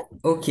 Yeah.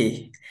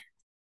 Okay.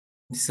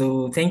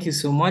 So thank you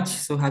so much.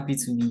 So happy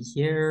to be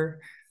here.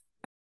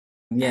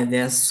 Yeah,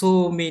 there are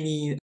so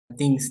many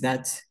things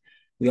that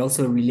we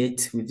also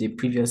relate with the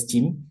previous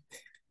team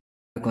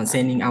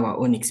concerning our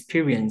own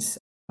experience,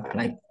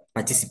 like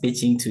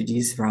participating to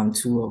this round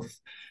 2 of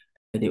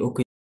the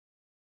OK.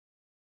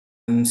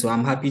 So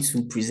I'm happy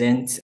to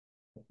present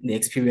the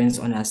experience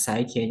on our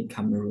side here in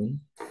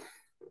Cameroon.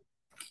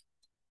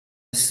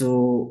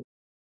 So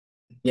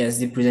yes,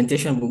 the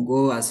presentation will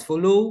go as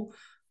follow.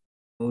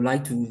 I would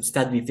like to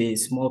start with a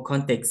small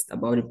context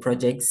about the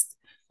projects,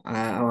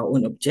 our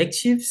own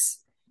objectives,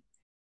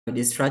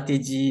 the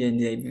strategy and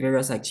the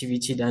various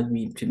activities that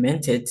we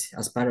implemented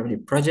as part of the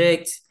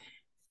project.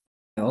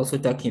 Also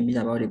talking a bit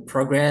about the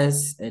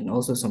progress and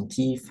also some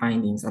key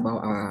findings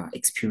about our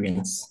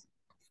experience.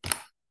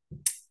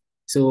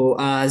 So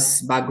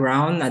as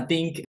background, I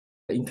think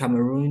in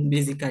Cameroon,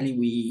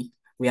 basically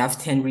we have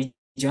 10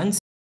 regions.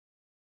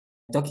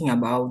 Talking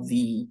about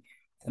the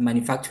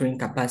manufacturing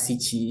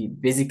capacity,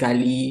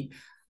 basically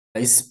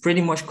is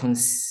pretty much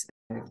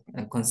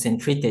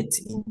concentrated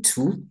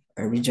into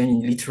a region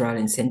in Littoral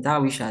and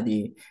Center, which are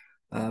the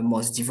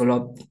most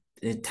developed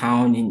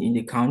town in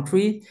the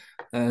country.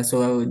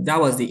 So that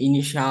was the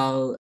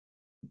initial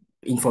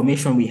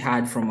information we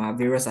had from our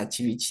various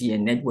activity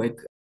and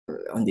network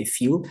on the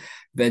field.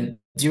 But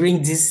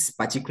during this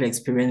particular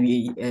experience,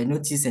 we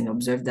noticed and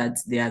observed that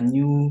there are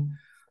new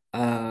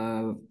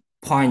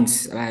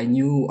points,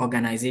 new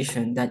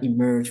organization that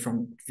emerge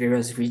from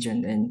various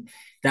regions. And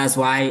that's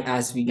why,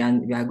 as we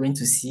are going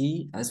to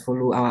see, as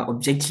follow, our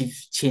objective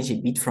change a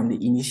bit from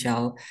the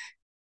initial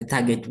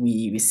target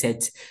we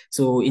set.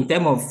 So in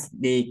terms of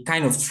the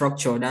kind of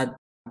structure that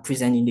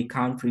present in the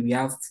country, we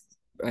have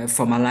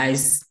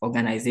formalized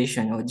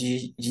organization or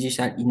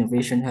digital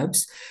innovation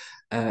hubs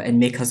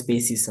and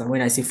makerspaces. So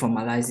when I say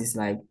formalized, it's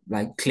like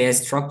clear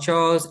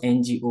structures,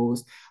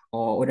 NGOs,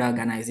 or other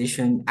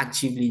organizations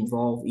actively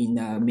involved in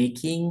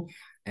making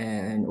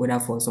and other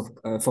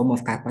form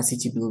of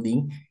capacity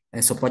building,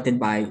 supported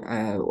by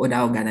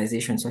other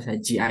organizations such as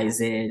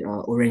GIZ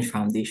or Orange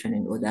Foundation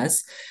and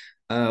others.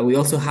 We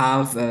also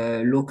have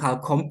local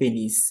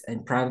companies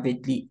and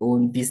privately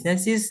owned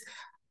businesses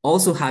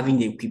also having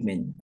the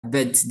equipment,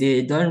 but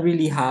they don't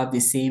really have the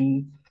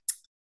same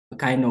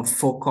kind of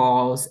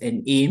focus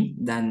and aim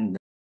than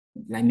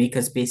like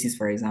makerspaces,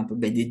 for example,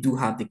 but they do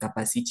have the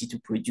capacity to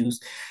produce.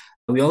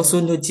 We also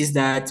noticed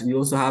that we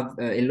also have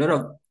a lot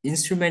of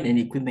instrument and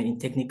equipment in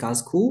technical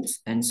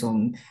schools and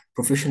some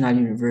professional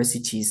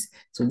universities.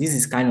 So this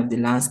is kind of the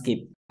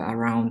landscape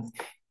around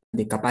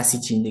the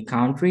capacity in the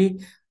country.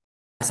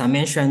 As I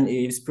mentioned,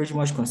 it's pretty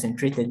much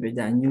concentrated with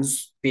the new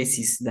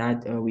spaces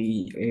that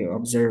we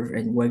observe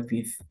and work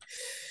with.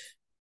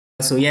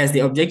 So yes,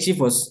 the objective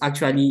was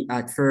actually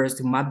at first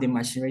to map the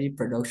machinery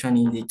production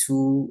in the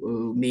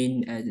two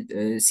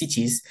main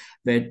cities,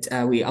 but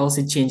we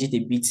also changed it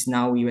a bit.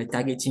 Now we were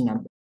targeting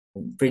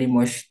pretty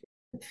much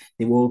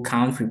the whole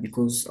country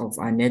because of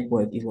our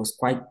network. It was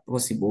quite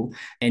possible,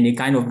 and the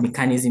kind of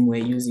mechanism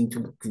we're using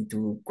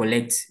to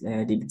collect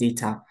the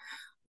data.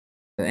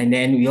 And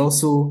then we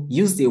also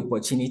use the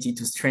opportunity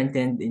to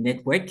strengthen the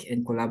network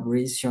and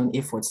collaboration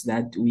efforts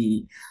that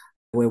we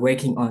were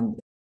working on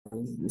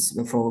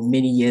for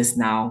many years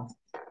now.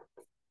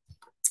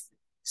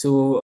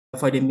 So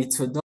for the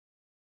methodology,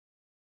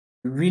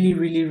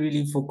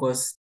 really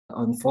focused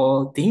on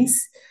 4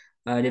 things.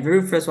 The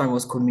very first one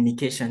was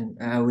communication.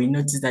 We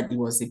noticed that it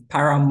was a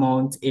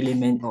paramount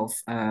element of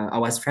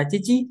our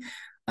strategy.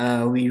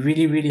 We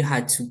really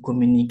had to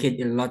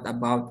communicate a lot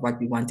about what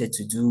we wanted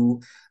to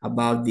do,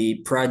 about the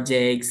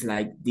projects,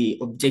 like the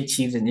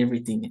objectives and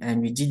everything.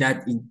 And we did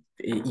that in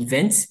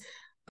events,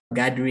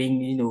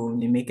 gathering, you know,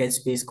 the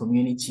makerspace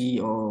community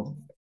or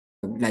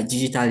like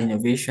digital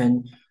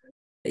innovation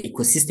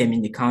ecosystem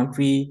in the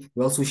country.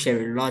 We also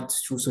share a lot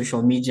through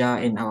social media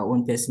and our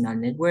own personal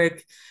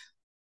network.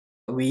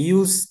 We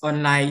use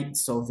online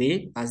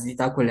survey as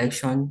data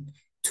collection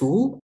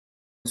tool.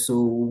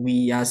 So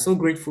we are so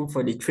grateful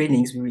for the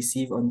trainings we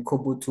receive on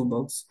Kobo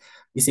Toolbox.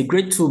 It's a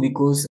great tool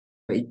because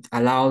it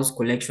allows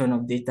collection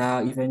of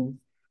data even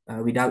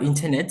without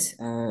internet.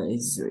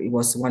 It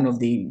was one of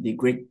the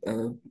great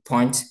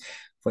points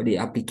for the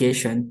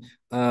application.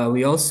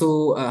 We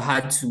also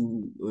had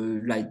to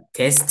like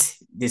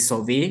test the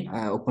survey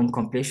upon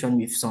completion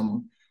with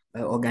some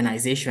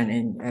organization,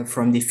 and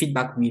from the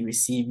feedback we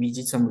received, we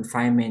did some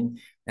refinement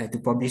to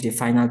publish the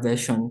final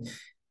version.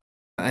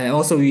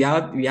 Also, we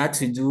had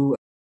to do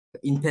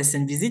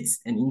in-person visits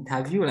and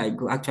interview, like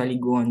actually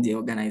go on the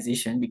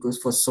organization, because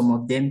for some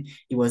of them,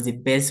 it was the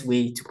best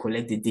way to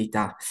collect the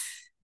data,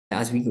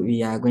 as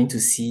we are going to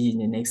see in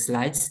the next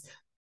slides.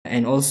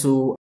 And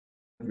also,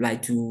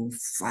 like to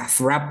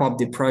wrap up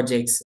the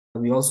projects,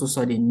 we also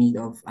saw the need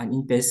of an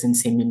in-person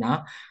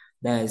seminar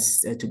that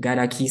is to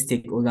gather key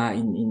stakeholders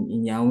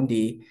in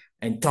Yaoundé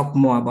and talk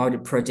more about the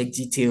project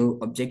detail,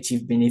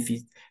 objective,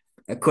 benefit,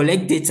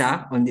 collect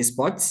data on the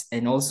spot,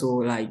 and also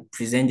like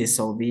present the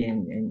survey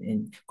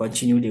and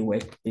continue the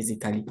work,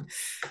 basically.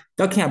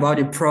 Talking about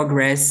the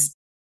progress,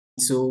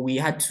 so we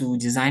had to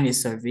design a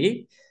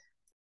survey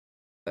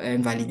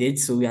and validate.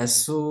 So we are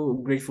so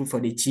grateful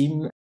for the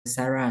team,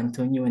 Sarah,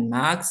 Antonio, and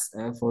Max,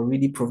 for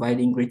really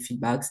providing great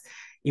feedbacks.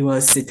 It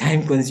was a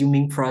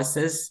time-consuming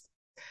process,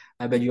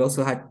 but we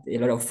also had a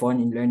lot of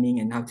fun in learning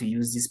and how to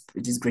use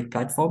this great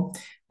platform.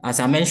 As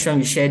I mentioned,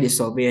 we shared the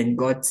survey and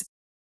got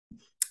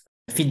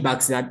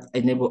feedbacks that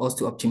enable us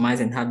to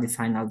optimize and have the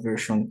final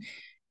version.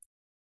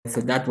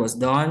 So that was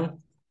done.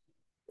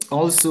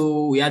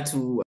 Also, we had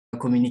to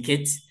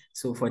communicate.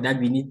 So for that,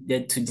 we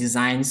needed to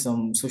design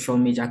some social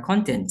media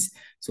content.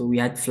 So we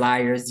had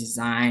flyers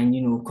design,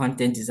 you know,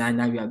 content design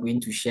that we are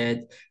going to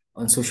share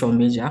on social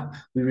media.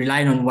 We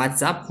relied on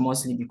WhatsApp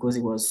mostly because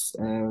it was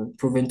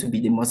proven to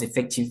be the most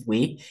effective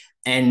way.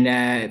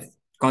 And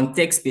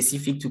context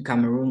specific to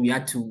Cameroon, we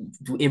had to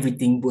do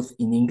everything both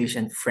in English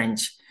and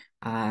French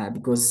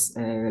because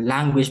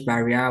language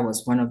barrier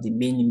was one of the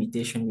main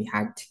limitations we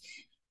had,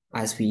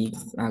 as we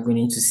are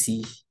going to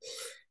see.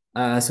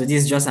 So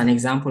this is just an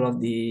example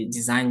of the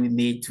design we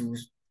made to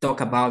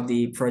talk about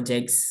the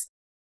projects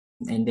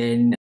and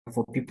then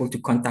for people to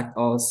contact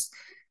us.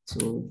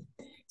 So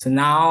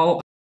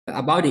now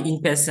about the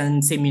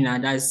in-person seminar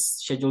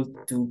that's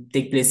scheduled to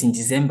take place in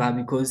December,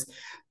 because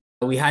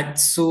we had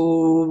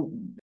so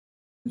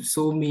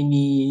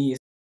many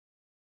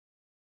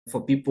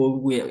for people who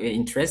were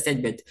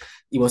interested, but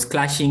it was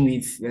clashing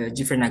with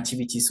different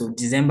activities. So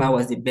December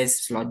was the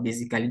best slot,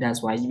 basically.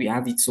 That's why we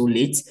have it so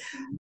late.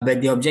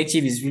 But the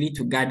objective is really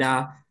to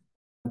gather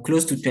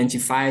close to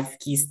 25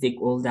 key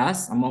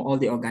stakeholders among all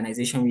the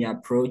organizations we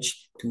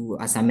approach to,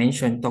 as I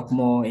mentioned, talk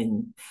more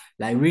and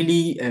like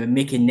really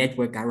make a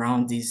network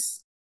around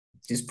these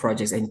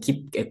projects and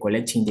keep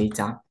collecting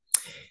data.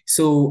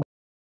 So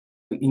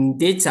in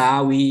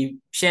data, we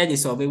shared the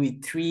survey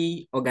with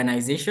 3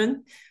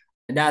 organizations.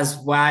 That's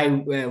why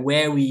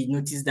where we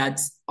noticed that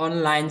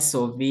online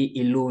survey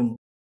alone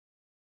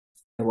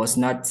was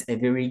not a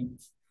very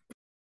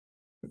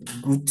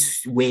good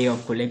way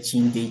of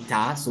collecting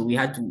data. So we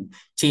had to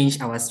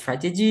change our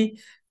strategy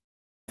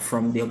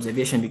from the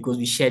observation because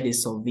we shared a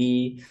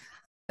survey.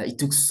 It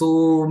took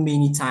so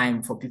many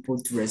time for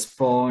people to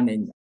respond,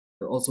 and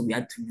also we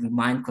had to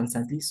remind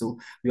constantly. So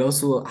we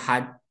also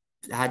had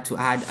to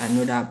add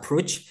another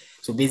approach.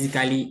 So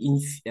basically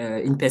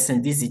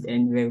in-person visit,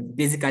 and we're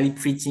basically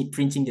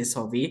printing the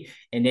survey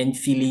and then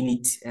filling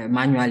it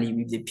manually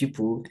with the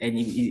people. And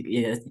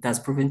it has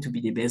proven to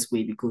be the best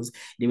way because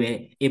they were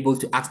able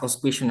to ask us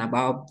questions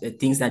about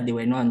things that they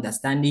were not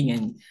understanding,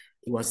 and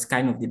it was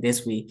kind of the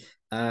best way.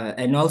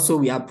 And also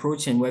we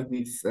approach and work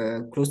with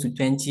close to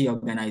 20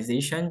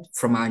 organizations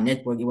from our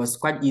network. It was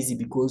quite easy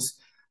because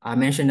I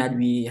mentioned that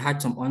we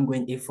had some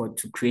ongoing effort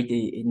to create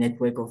a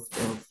network of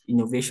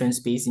innovation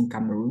space in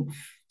Cameroon.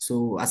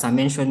 So as I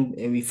mentioned,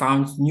 we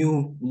found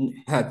new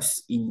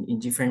hubs in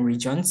different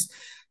regions.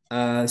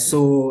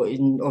 So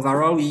in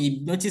overall, we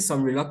noticed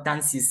some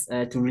reluctances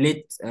to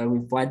relate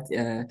with what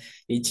a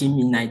team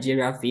in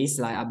Nigeria faced,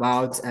 like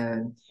about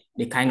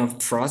the kind of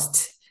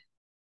trust,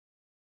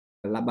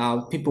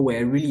 about people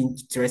were really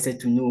interested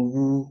to know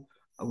who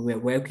we're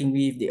working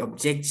with, the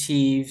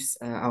objectives,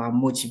 our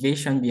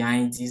motivation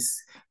behind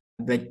this,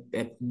 but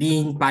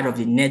being part of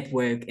the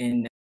network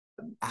and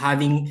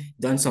having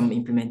done some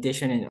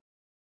implementation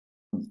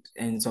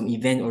and some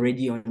event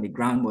already on the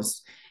ground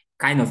was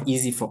kind of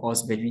easy for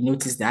us, but we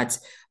noticed that.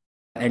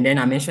 And then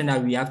I mentioned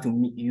that we have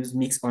to use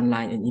mixed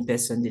online and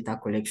in-person data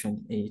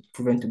collection,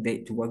 proven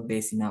to work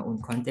best in our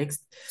own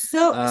context.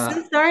 So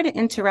sorry to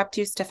interrupt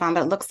you, Stefan,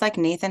 but it looks like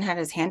Nathan had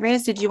his hand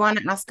raised. Did you want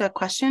to ask a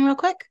question real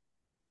quick?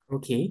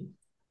 Okay.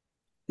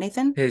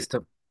 Nathan? Hey,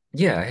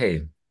 yeah,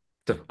 hey.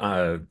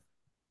 I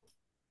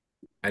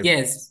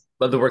Yes.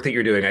 love the work that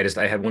you're doing.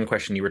 I had one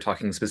question. You were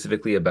talking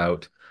specifically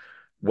about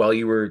while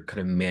you were kind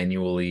of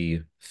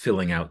manually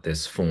filling out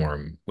this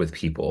form with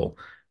people,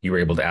 you were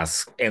able to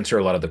answer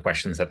a lot of the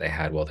questions that they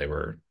had while they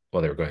were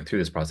going through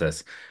this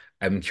process.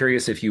 I'm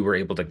curious if you were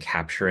able to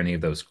capture any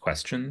of those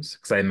questions,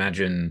 because I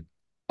imagine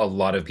a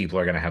lot of people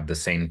are going to have the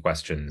same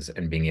questions,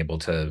 and being able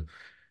to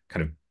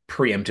kind of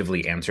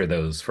preemptively answer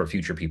those for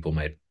future people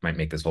might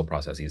make this whole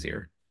process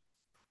easier.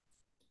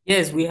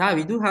 Yes, we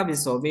do have a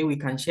survey. We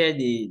can share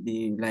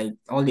the like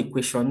all the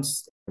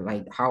questions,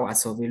 like how a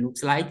survey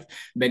looks like.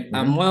 But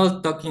I'm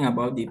more talking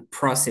about the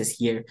process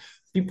here.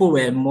 People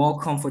were more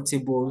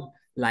comfortable,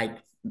 like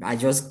I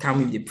just come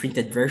with the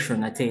printed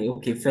version. I say,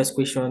 okay, first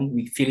question,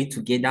 we fill it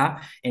together,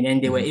 and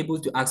then they were able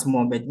to ask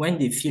more. But when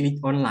they fill it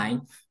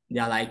online,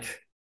 they're like,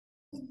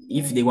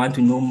 if they want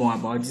to know more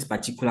about this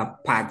particular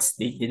part,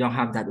 they don't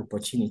have that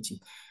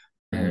opportunity.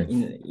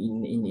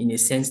 In a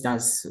sense,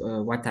 that's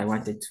what I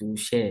wanted to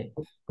share.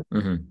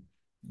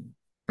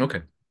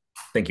 Okay,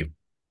 thank you.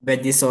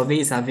 But the survey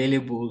is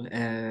available,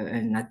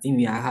 and I think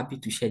we are happy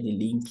to share the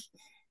link.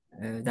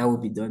 That will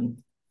be done,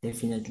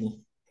 definitely.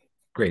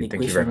 Great,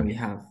 thank you very much. We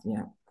have,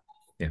 yeah.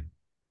 Yeah.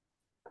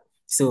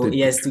 So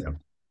yes,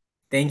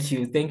 thank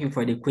you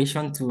for the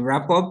question. To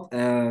wrap up,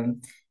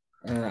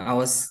 I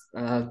was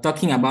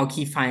talking about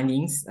key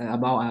findings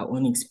about our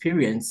own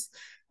experience.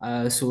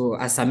 So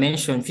as I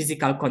mentioned,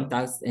 physical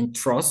contact and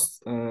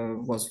trust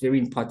was very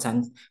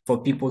important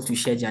for people to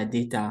share their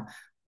data.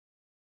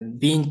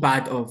 Being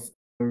part of,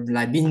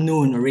 like being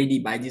known already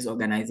by this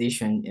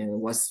organization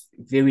was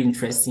very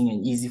interesting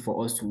and easy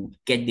for us to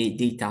get the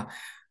data.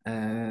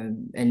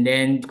 And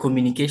then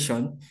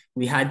communication,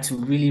 we had to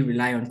really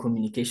rely on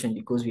communication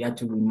because we had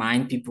to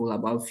remind people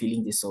about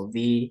filling the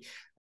survey,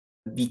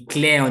 be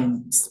clear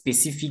on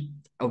specific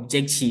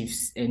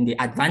objectives and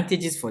the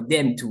advantages for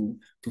them to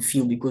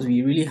feel, because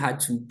we really had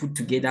to put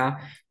together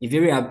a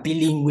very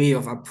appealing way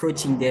of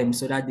approaching them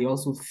so that they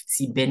also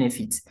see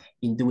benefits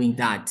in doing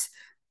that.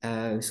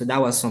 So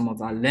that was some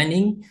of our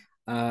learning.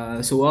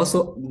 So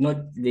also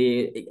not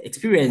the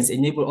experience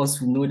enabled us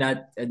to know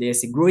that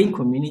there's a growing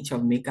community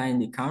of maker in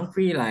the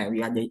country. Like we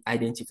had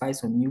identified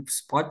some new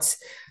spots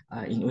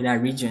in other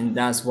regions.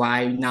 That's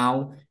why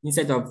now,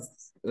 instead of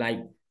like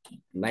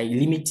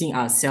limiting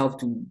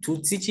ourselves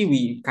to city,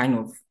 we kind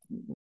of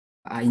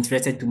are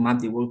interested to map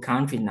the whole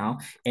country now,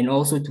 and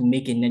also to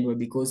make a network,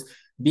 because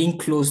being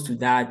close to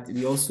that,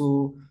 we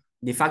also,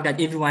 the fact that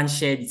everyone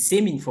shared the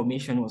same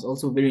information was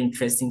also very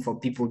interesting for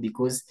people,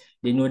 because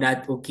they know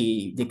that,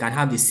 okay, they can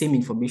have the same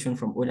information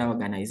from other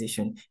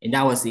organizations. And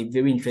that was a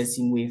very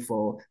interesting way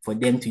for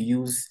them to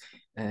use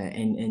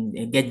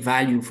and get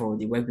value for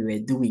the work we were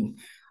doing.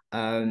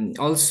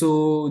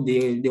 Also,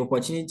 the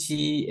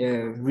opportunity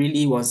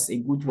really was a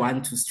good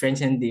one to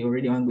strengthen the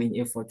already ongoing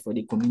effort for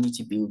the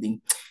community building.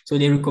 So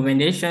the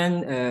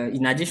recommendation,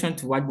 in addition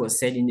to what was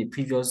said in the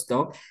previous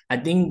talk, I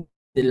think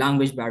the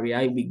language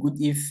barrier would be good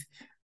if,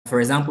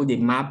 for example, the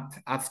map,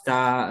 after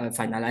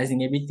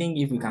finalizing everything,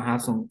 if we can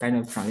have some kind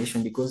of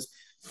translation, because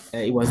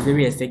it was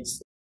very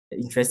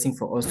interesting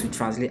for us to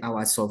translate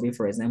our survey,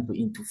 for example,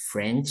 into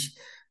French.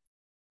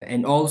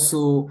 And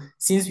also,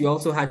 since we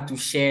also had to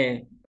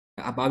share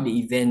about the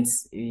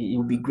events, it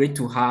would be great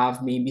to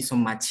have maybe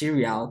some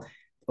material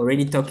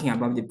already talking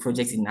about the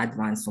projects in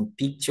advance, some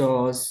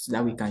pictures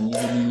that we can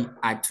easily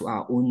add to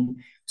our own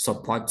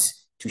support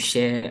to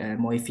share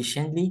more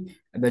efficiently.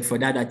 But for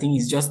that, I think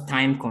it's just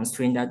time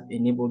constraint that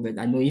enabled. But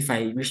I know if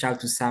I reach out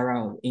to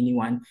Sarah or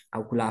anyone,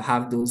 I could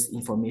have those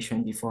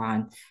information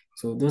beforehand.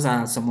 So those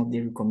are some of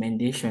the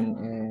recommendations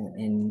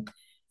and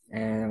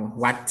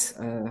what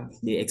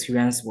the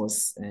experience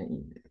was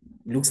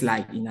looks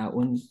like in our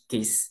own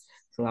case.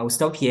 So I will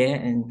stop here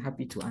and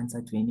happy to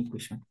answer to any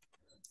question.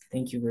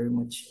 Thank you very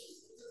much.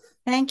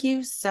 Thank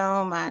you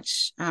so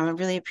much. I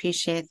really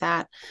appreciate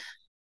that.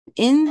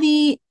 In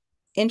the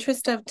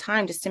interest of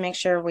time, just to make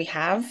sure we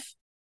have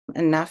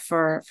enough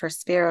for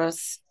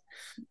Spiros,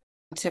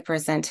 to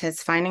present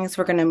his findings.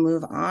 We're going to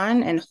move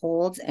on and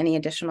hold any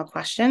additional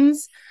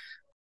questions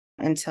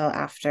until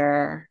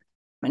after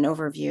an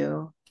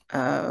overview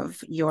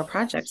of your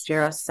project,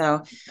 Spiro.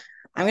 So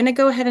I'm going to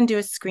go ahead and do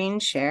a screen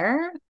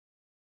share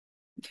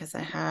because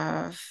I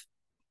have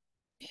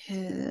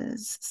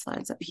his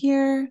slides up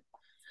here.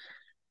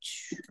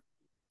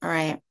 All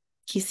right.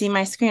 Can you see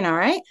my screen all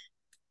right?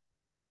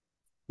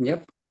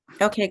 Yep.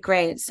 Okay,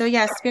 great. So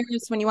yeah,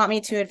 Spiros, when you want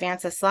me to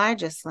advance a slide,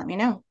 just let me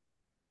know.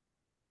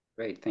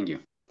 Great, thank you.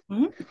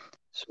 Mm-hmm.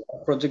 So our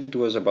project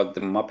was about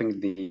the mapping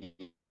the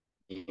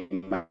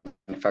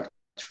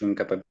manufacturing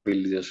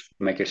capabilities of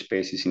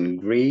makerspaces in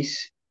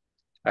Greece.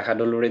 I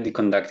had already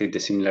conducted a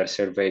similar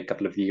survey a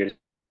couple of years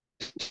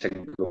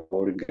ago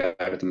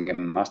regarding a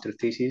master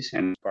thesis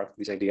and sparked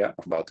this idea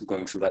about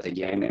going through that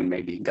again and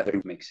maybe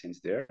gathering makes sense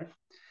there.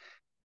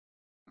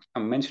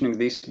 I'm mentioning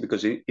this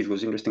because it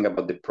was interesting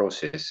about the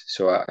process.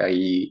 So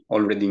I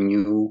already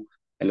knew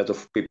a lot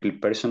of people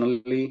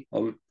personally, a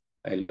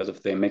lot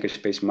of the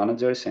makerspace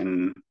managers,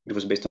 and it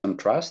was based on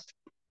trust.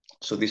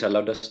 So this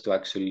allowed us to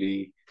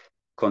actually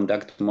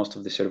conduct most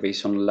of the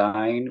surveys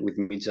online with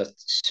me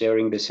just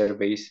sharing the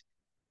surveys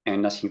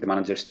and asking the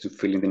managers to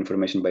fill in the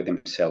information by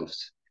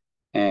themselves.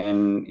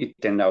 And it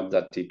turned out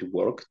that it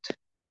worked.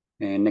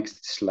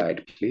 Next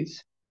slide,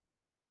 please.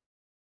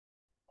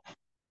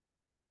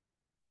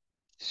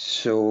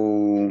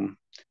 So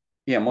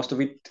yeah, most of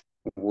the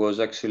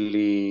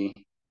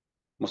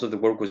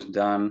work was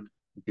done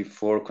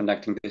before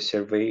conducting the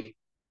survey,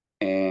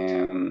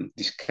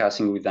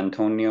 discussing with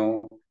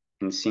Antonio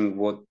and seeing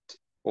what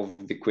of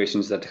the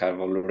questions that have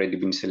already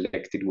been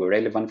selected were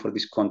relevant for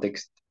this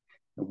context,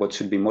 what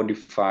should be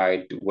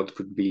modified, what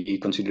could be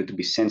considered to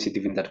be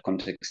sensitive in that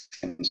context,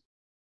 and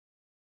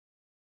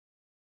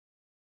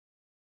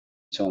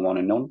so on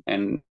and on.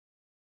 And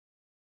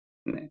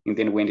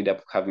then we ended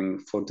up having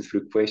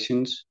 43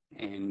 questions.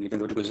 And even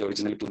though it was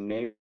originally planned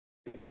in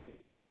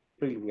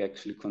April, we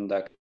actually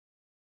conducted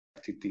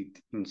it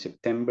in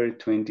September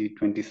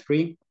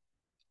 2023.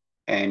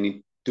 And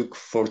it took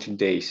 40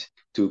 days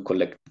to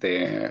collect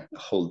the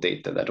whole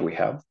data that we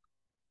have.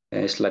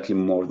 Slightly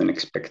more than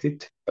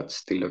expected, but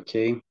still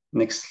okay.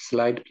 Next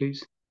slide,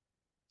 please.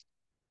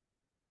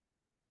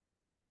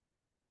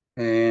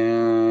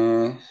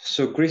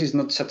 So Greece is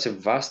not such a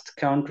vast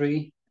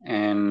country,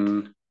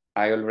 and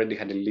I already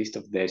had a list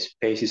of the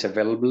spaces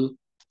available.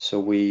 So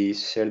we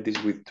shared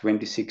this with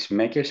 26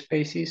 maker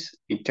spaces.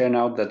 It turned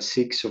out that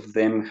 6 of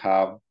them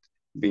have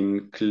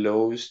been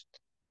closed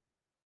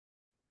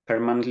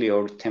permanently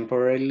or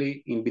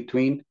temporarily in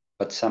between,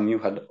 but some new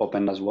had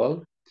opened as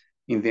well.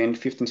 In the end,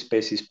 15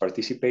 spaces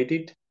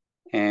participated,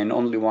 and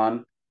only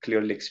one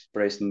clearly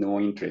expressed no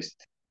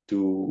interest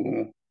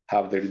to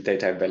have their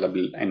data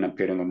available and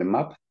appearing on the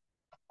map.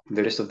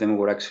 The rest of them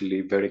were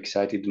actually very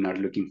excited and are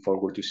looking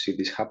forward to see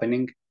this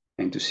happening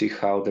and to see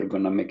how they're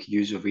going to make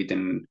use of it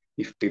and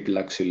if people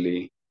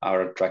actually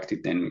are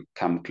attracted and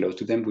come close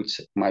to them,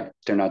 which might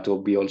turn out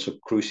to be also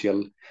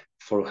crucial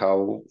for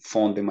how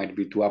fond they might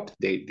be to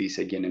update this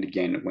again and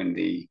again when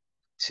they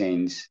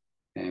change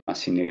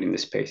machinery in the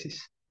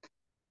spaces.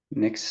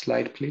 Next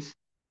slide, please.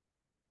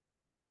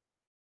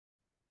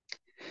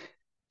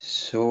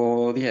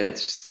 So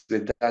yes,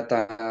 the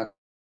data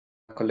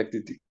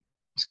collected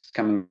is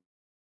coming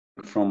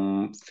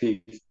from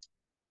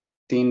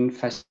 15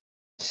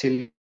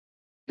 facilities,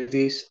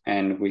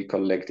 and we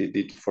collected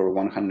it for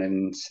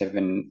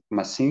 107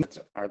 machines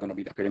that are going to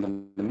be appearing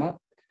on the map.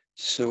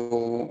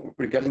 So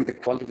regarding the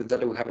quality of the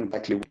data, we haven't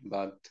exactly,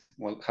 but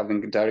well,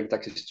 having direct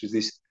access to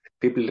these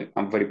people,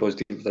 I'm very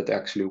positive that they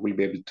actually will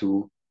be able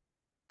to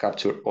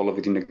capture all of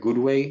it in a good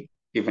way.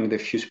 Even the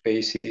few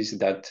spaces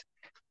that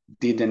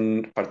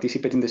didn't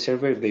participate in the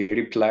survey, they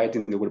replied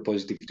and they were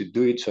positive to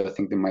do it. So I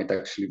think they might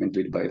actually even do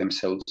it by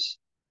themselves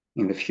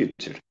in the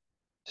future.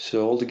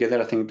 So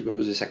altogether, I think it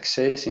was a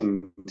success,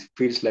 and it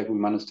feels like we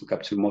managed to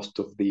capture most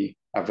of the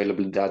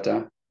available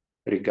data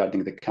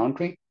regarding the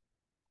country.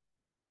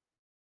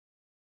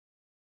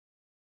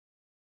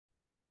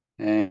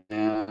 I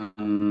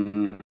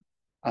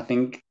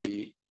think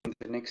the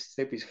next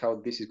step is how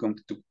this is going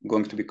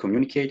to be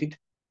communicated,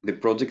 the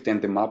project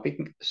and the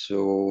mapping.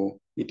 So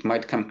it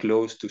might come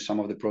close to some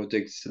of the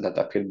projects that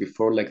appeared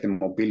before, like the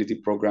mobility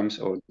programs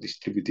or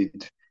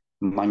distributed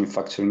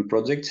manufacturing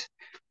projects,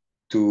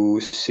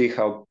 to see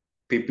how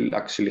people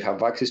actually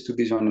have access to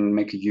this one and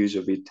make use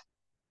of it.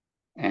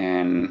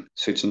 And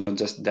so it's not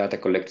just data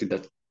collected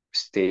that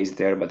stays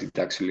there, but it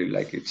actually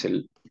like it's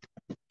a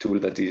tool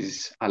that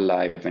is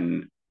alive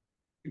and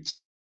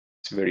it's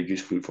very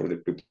useful for the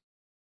people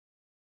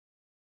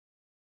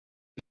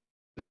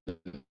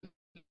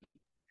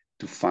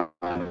to find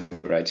the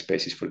right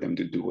spaces for them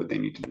to do what they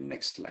need to do.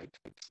 Next slide.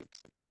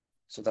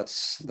 So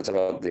that's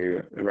about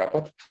the wrap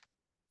up.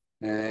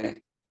 If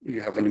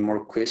you have any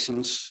more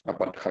questions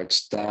about how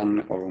it's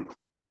done or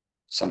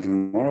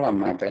something more,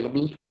 I'm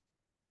available.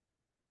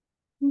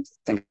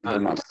 Thank you very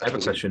much. I have a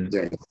question.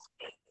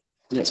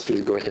 Yes,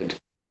 please go ahead.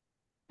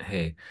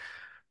 Hey.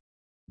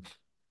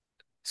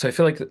 So I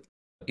feel like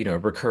a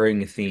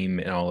recurring theme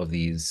in all of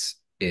these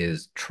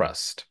is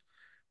trust.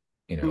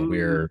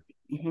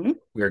 Mm-hmm.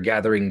 We're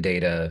gathering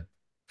data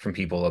from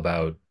people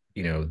about,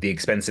 the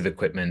expensive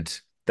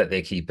equipment that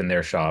they keep in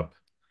their shop.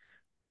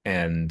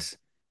 And,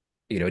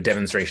 a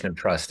demonstration of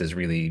trust is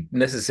really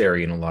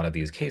necessary in a lot of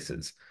these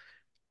cases.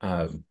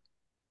 Um,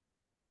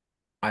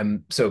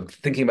 I'm so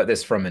thinking about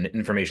this from an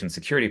information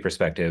security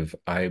perspective.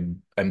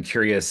 I'm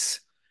curious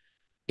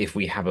if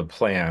we have a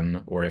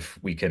plan or if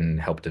we can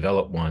help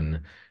develop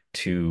one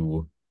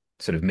to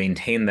sort of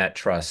maintain that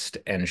trust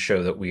and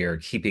show that we are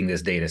keeping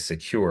this data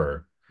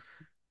secure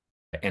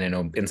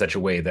and in such a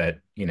way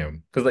that,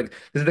 because like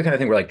this is the kind of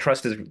thing where like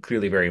trust is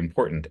clearly very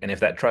important. And if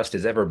that trust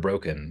is ever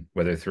broken,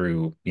 whether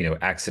through,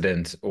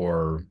 accident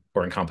or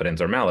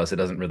incompetence or malice, it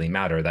doesn't really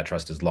matter. That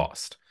trust is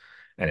lost.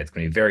 And it's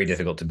going to be very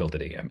difficult to build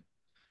it again.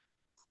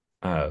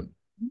 Uh,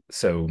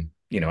 so,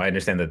 I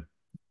understand that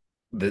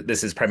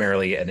this is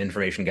primarily an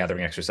information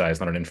gathering exercise,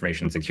 not an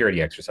information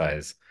security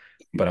exercise,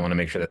 but I want to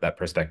make sure that that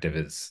perspective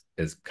is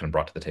kind of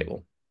brought to the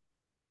table.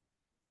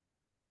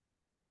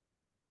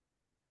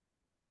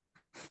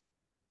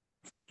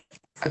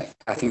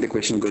 I think the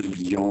question goes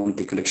beyond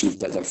the collection of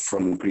data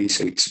from Greece.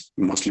 So it's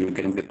mostly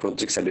regarding the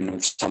projects. I don't know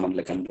if someone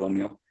like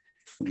Antonio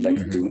would like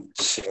to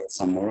share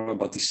some more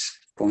about this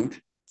point.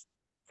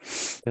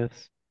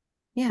 Yes.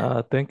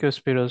 Yeah. Thank you,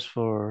 Spiros,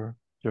 for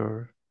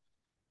your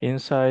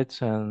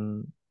insights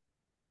and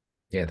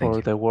Yeah, thank for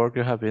you. the work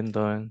you have been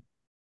doing.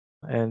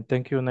 And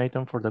thank you,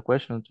 Nathan, for the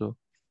question too.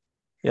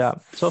 Yeah,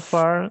 so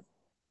far,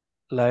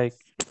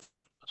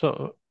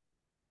 so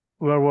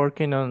we're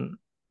working on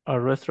a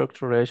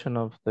restructuration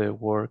of the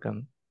work,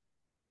 and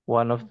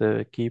one of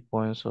the key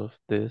points of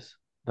this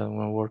that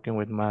we're working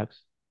with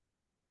Max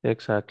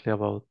exactly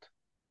about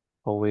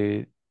how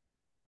we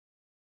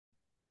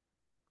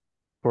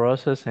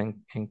process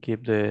and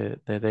keep the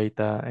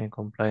data in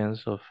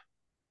compliance of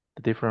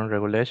the different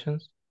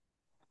regulations.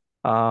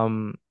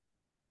 And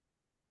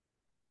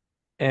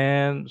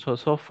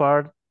so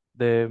far,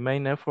 the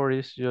main effort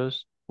is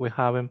just we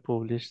haven't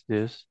published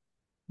this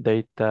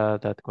data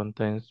that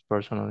contains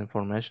personal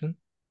information.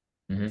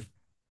 Mm-hmm.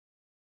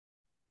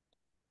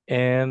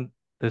 And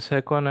the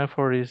second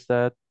effort is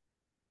that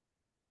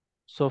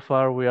so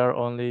far we are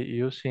only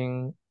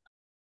using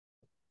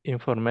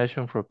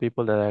information for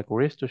people that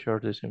agrees to share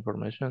this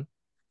information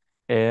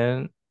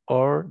and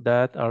or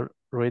that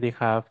already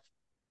have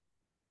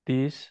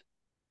this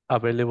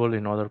available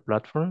in other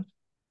platforms.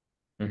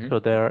 Mm-hmm. So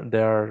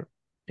they're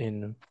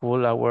in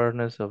full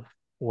awareness of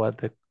what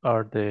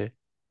are the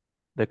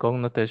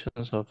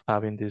connotations of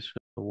having this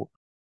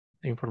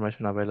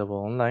information available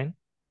online.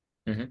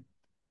 Mm-hmm.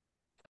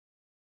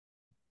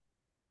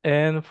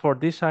 And for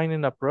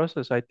designing a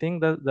process, I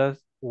think that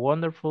that's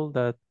wonderful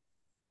that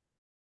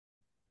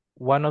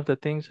one of the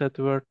things that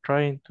we're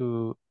trying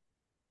to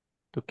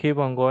keep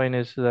on going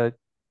is that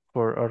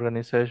for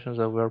organizations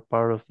that we're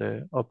part of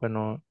the Open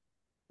or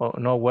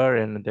Nowhere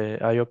and the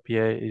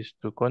IOPA is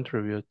to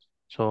contribute.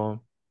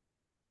 So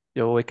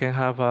we can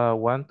have a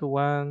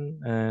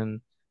one-to-one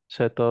and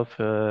set off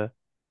the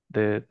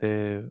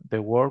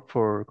work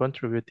for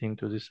contributing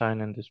to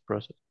designing this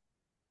process.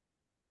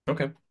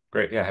 Okay,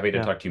 great. Yeah, happy to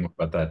Yeah. talk to you more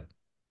about that.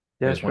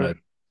 I Yeah, just want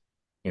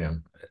sure.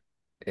 to,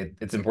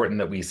 it's important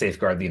that we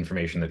safeguard the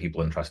information that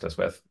people entrust us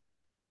with.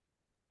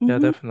 Yeah,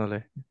 Mhm.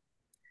 definitely.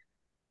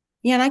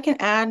 Yeah, and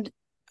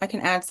I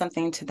can add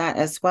something to that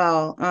as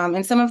well.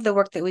 And some of the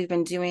work that we've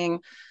been doing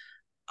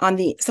on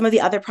some of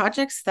the other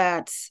projects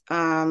that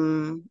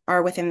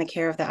are within the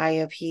care of the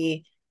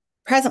IOP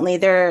presently,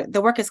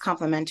 the work is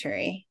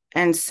complementary.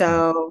 And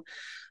so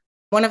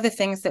one of the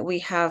things that we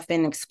have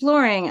been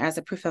exploring as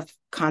a proof of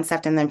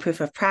concept and then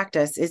proof of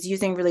practice is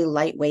using really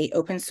lightweight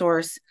open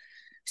source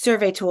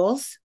survey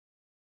tools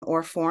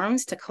or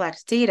forms to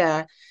collect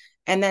data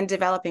and then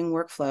developing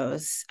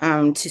workflows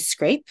to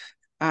scrape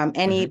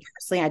any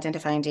personally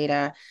identifying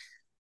data.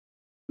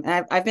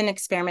 And I've been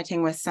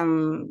experimenting with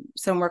some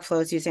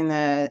workflows using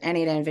the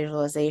NADA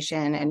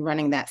visualization and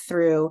running that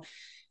through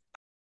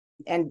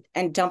and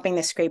dumping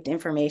the scraped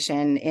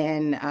information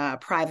in a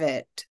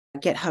private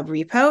GitHub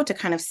repo to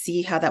kind of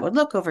see how that would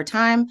look over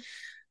time.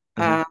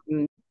 And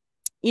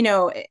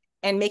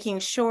making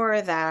sure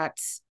that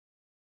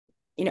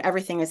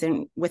everything is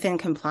within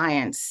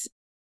compliance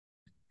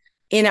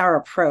in our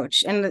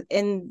approach. And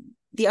in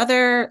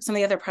some of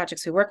the other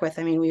projects we work with,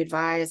 I mean, we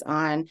advise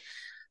on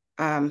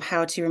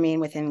how to remain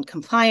within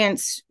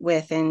compliance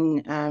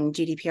within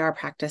GDPR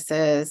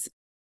practices,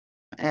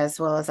 as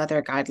well as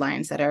other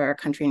guidelines that are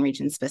country and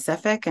region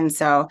specific. And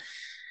so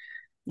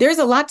there's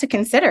a lot to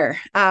consider.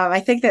 I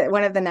think that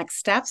one of the next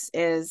steps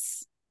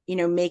is,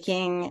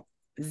 making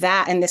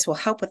that, and this will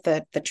help with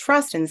the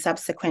trust in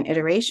subsequent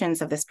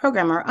iterations of this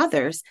program or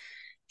others,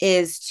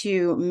 is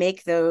to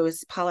make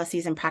those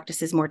policies and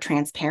practices more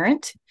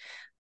transparent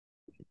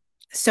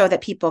so that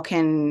people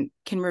can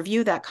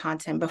review that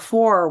content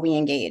before we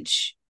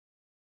engage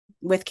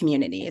with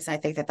communities. I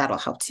think that that'll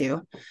help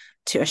to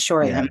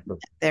assure them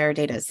their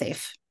data is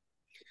safe.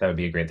 That would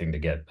be a great thing to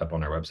get up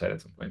on our website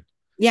at some point.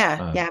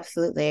 Yeah,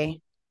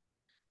 absolutely.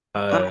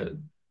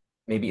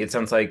 maybe it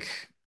sounds like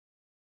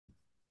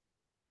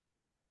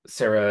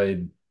Sarah,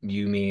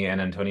 you, me,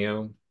 and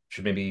Antonio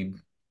should maybe,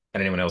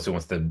 and anyone else who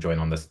wants to join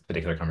on this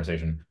particular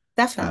conversation,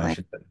 Definitely.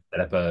 should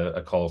set up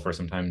a call for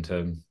some time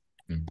to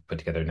put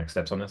together next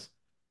steps on this.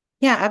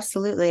 Yeah,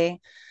 absolutely.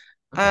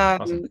 Okay,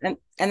 awesome.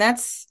 And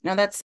that's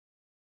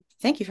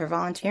thank you for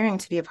volunteering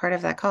to be a part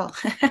of that call.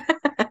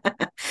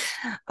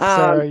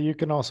 Sarah, you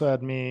can also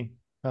add me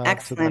to that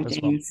Excellent, as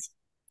well. James.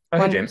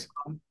 Hey, James.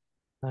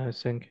 I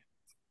think.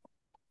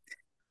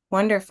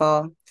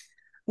 Wonderful. Hey,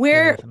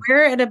 We're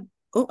at a,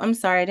 oh, I'm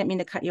sorry, I didn't mean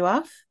to cut you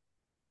off.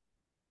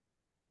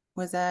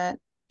 Was that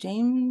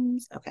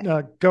James? Okay.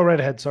 Go right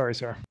ahead. Sorry,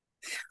 Sarah.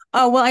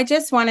 Oh, well, I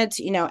just wanted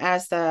to,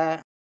 as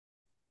the,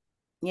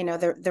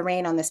 the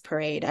rain on this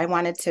parade, I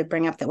wanted to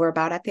bring up that we're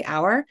about at the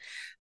hour.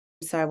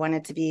 So I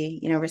wanted to be,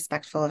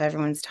 respectful of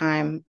everyone's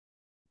time.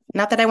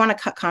 Not that I want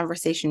to cut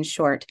conversation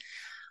short,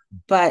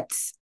 but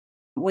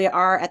we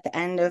are at the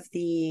end of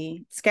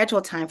the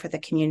scheduled time for the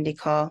community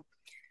call.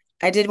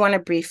 I did want to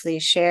briefly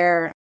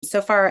share,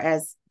 so far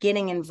as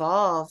getting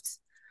involved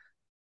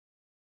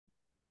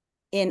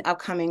in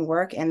upcoming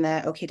work in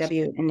the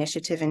OKW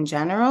initiative in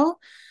general.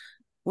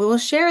 We will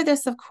share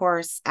this, of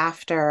course,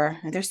 after.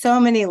 There's so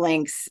many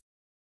links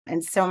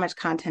and so much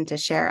content to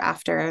share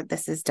after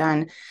this is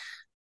done.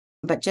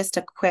 But just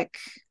a quick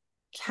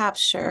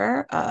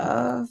capture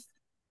of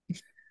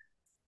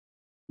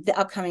the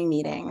upcoming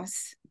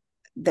meetings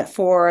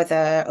for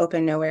the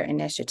Open Nowhere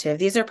Initiative.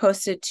 These are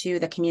posted to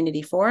the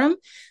community forum.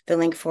 The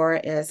link for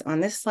it is on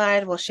this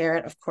slide. We'll share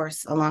it, of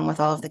course, along with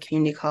all of the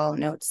community call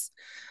notes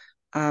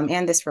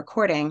and this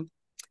recording.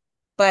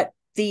 But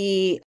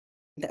the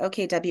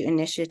OKW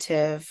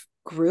Initiative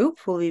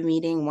group will be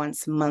meeting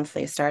once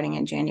monthly starting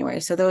in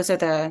January. So those are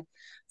the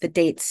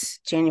dates,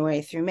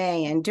 January through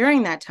May. And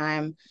during that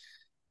time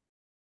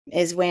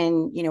is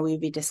when, we'll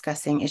be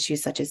discussing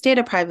issues such as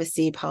data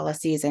privacy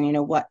policies and,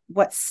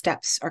 what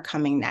steps are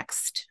coming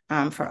next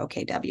for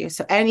OKW.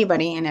 So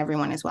anybody and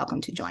everyone is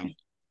welcome to join.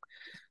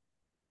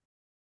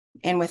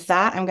 And with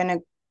that, I'm going to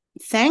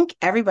thank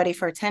everybody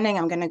for attending.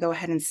 I'm going to go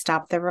ahead and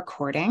stop the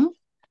recording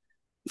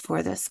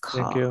for this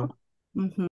call. Thank you. Mm-hmm.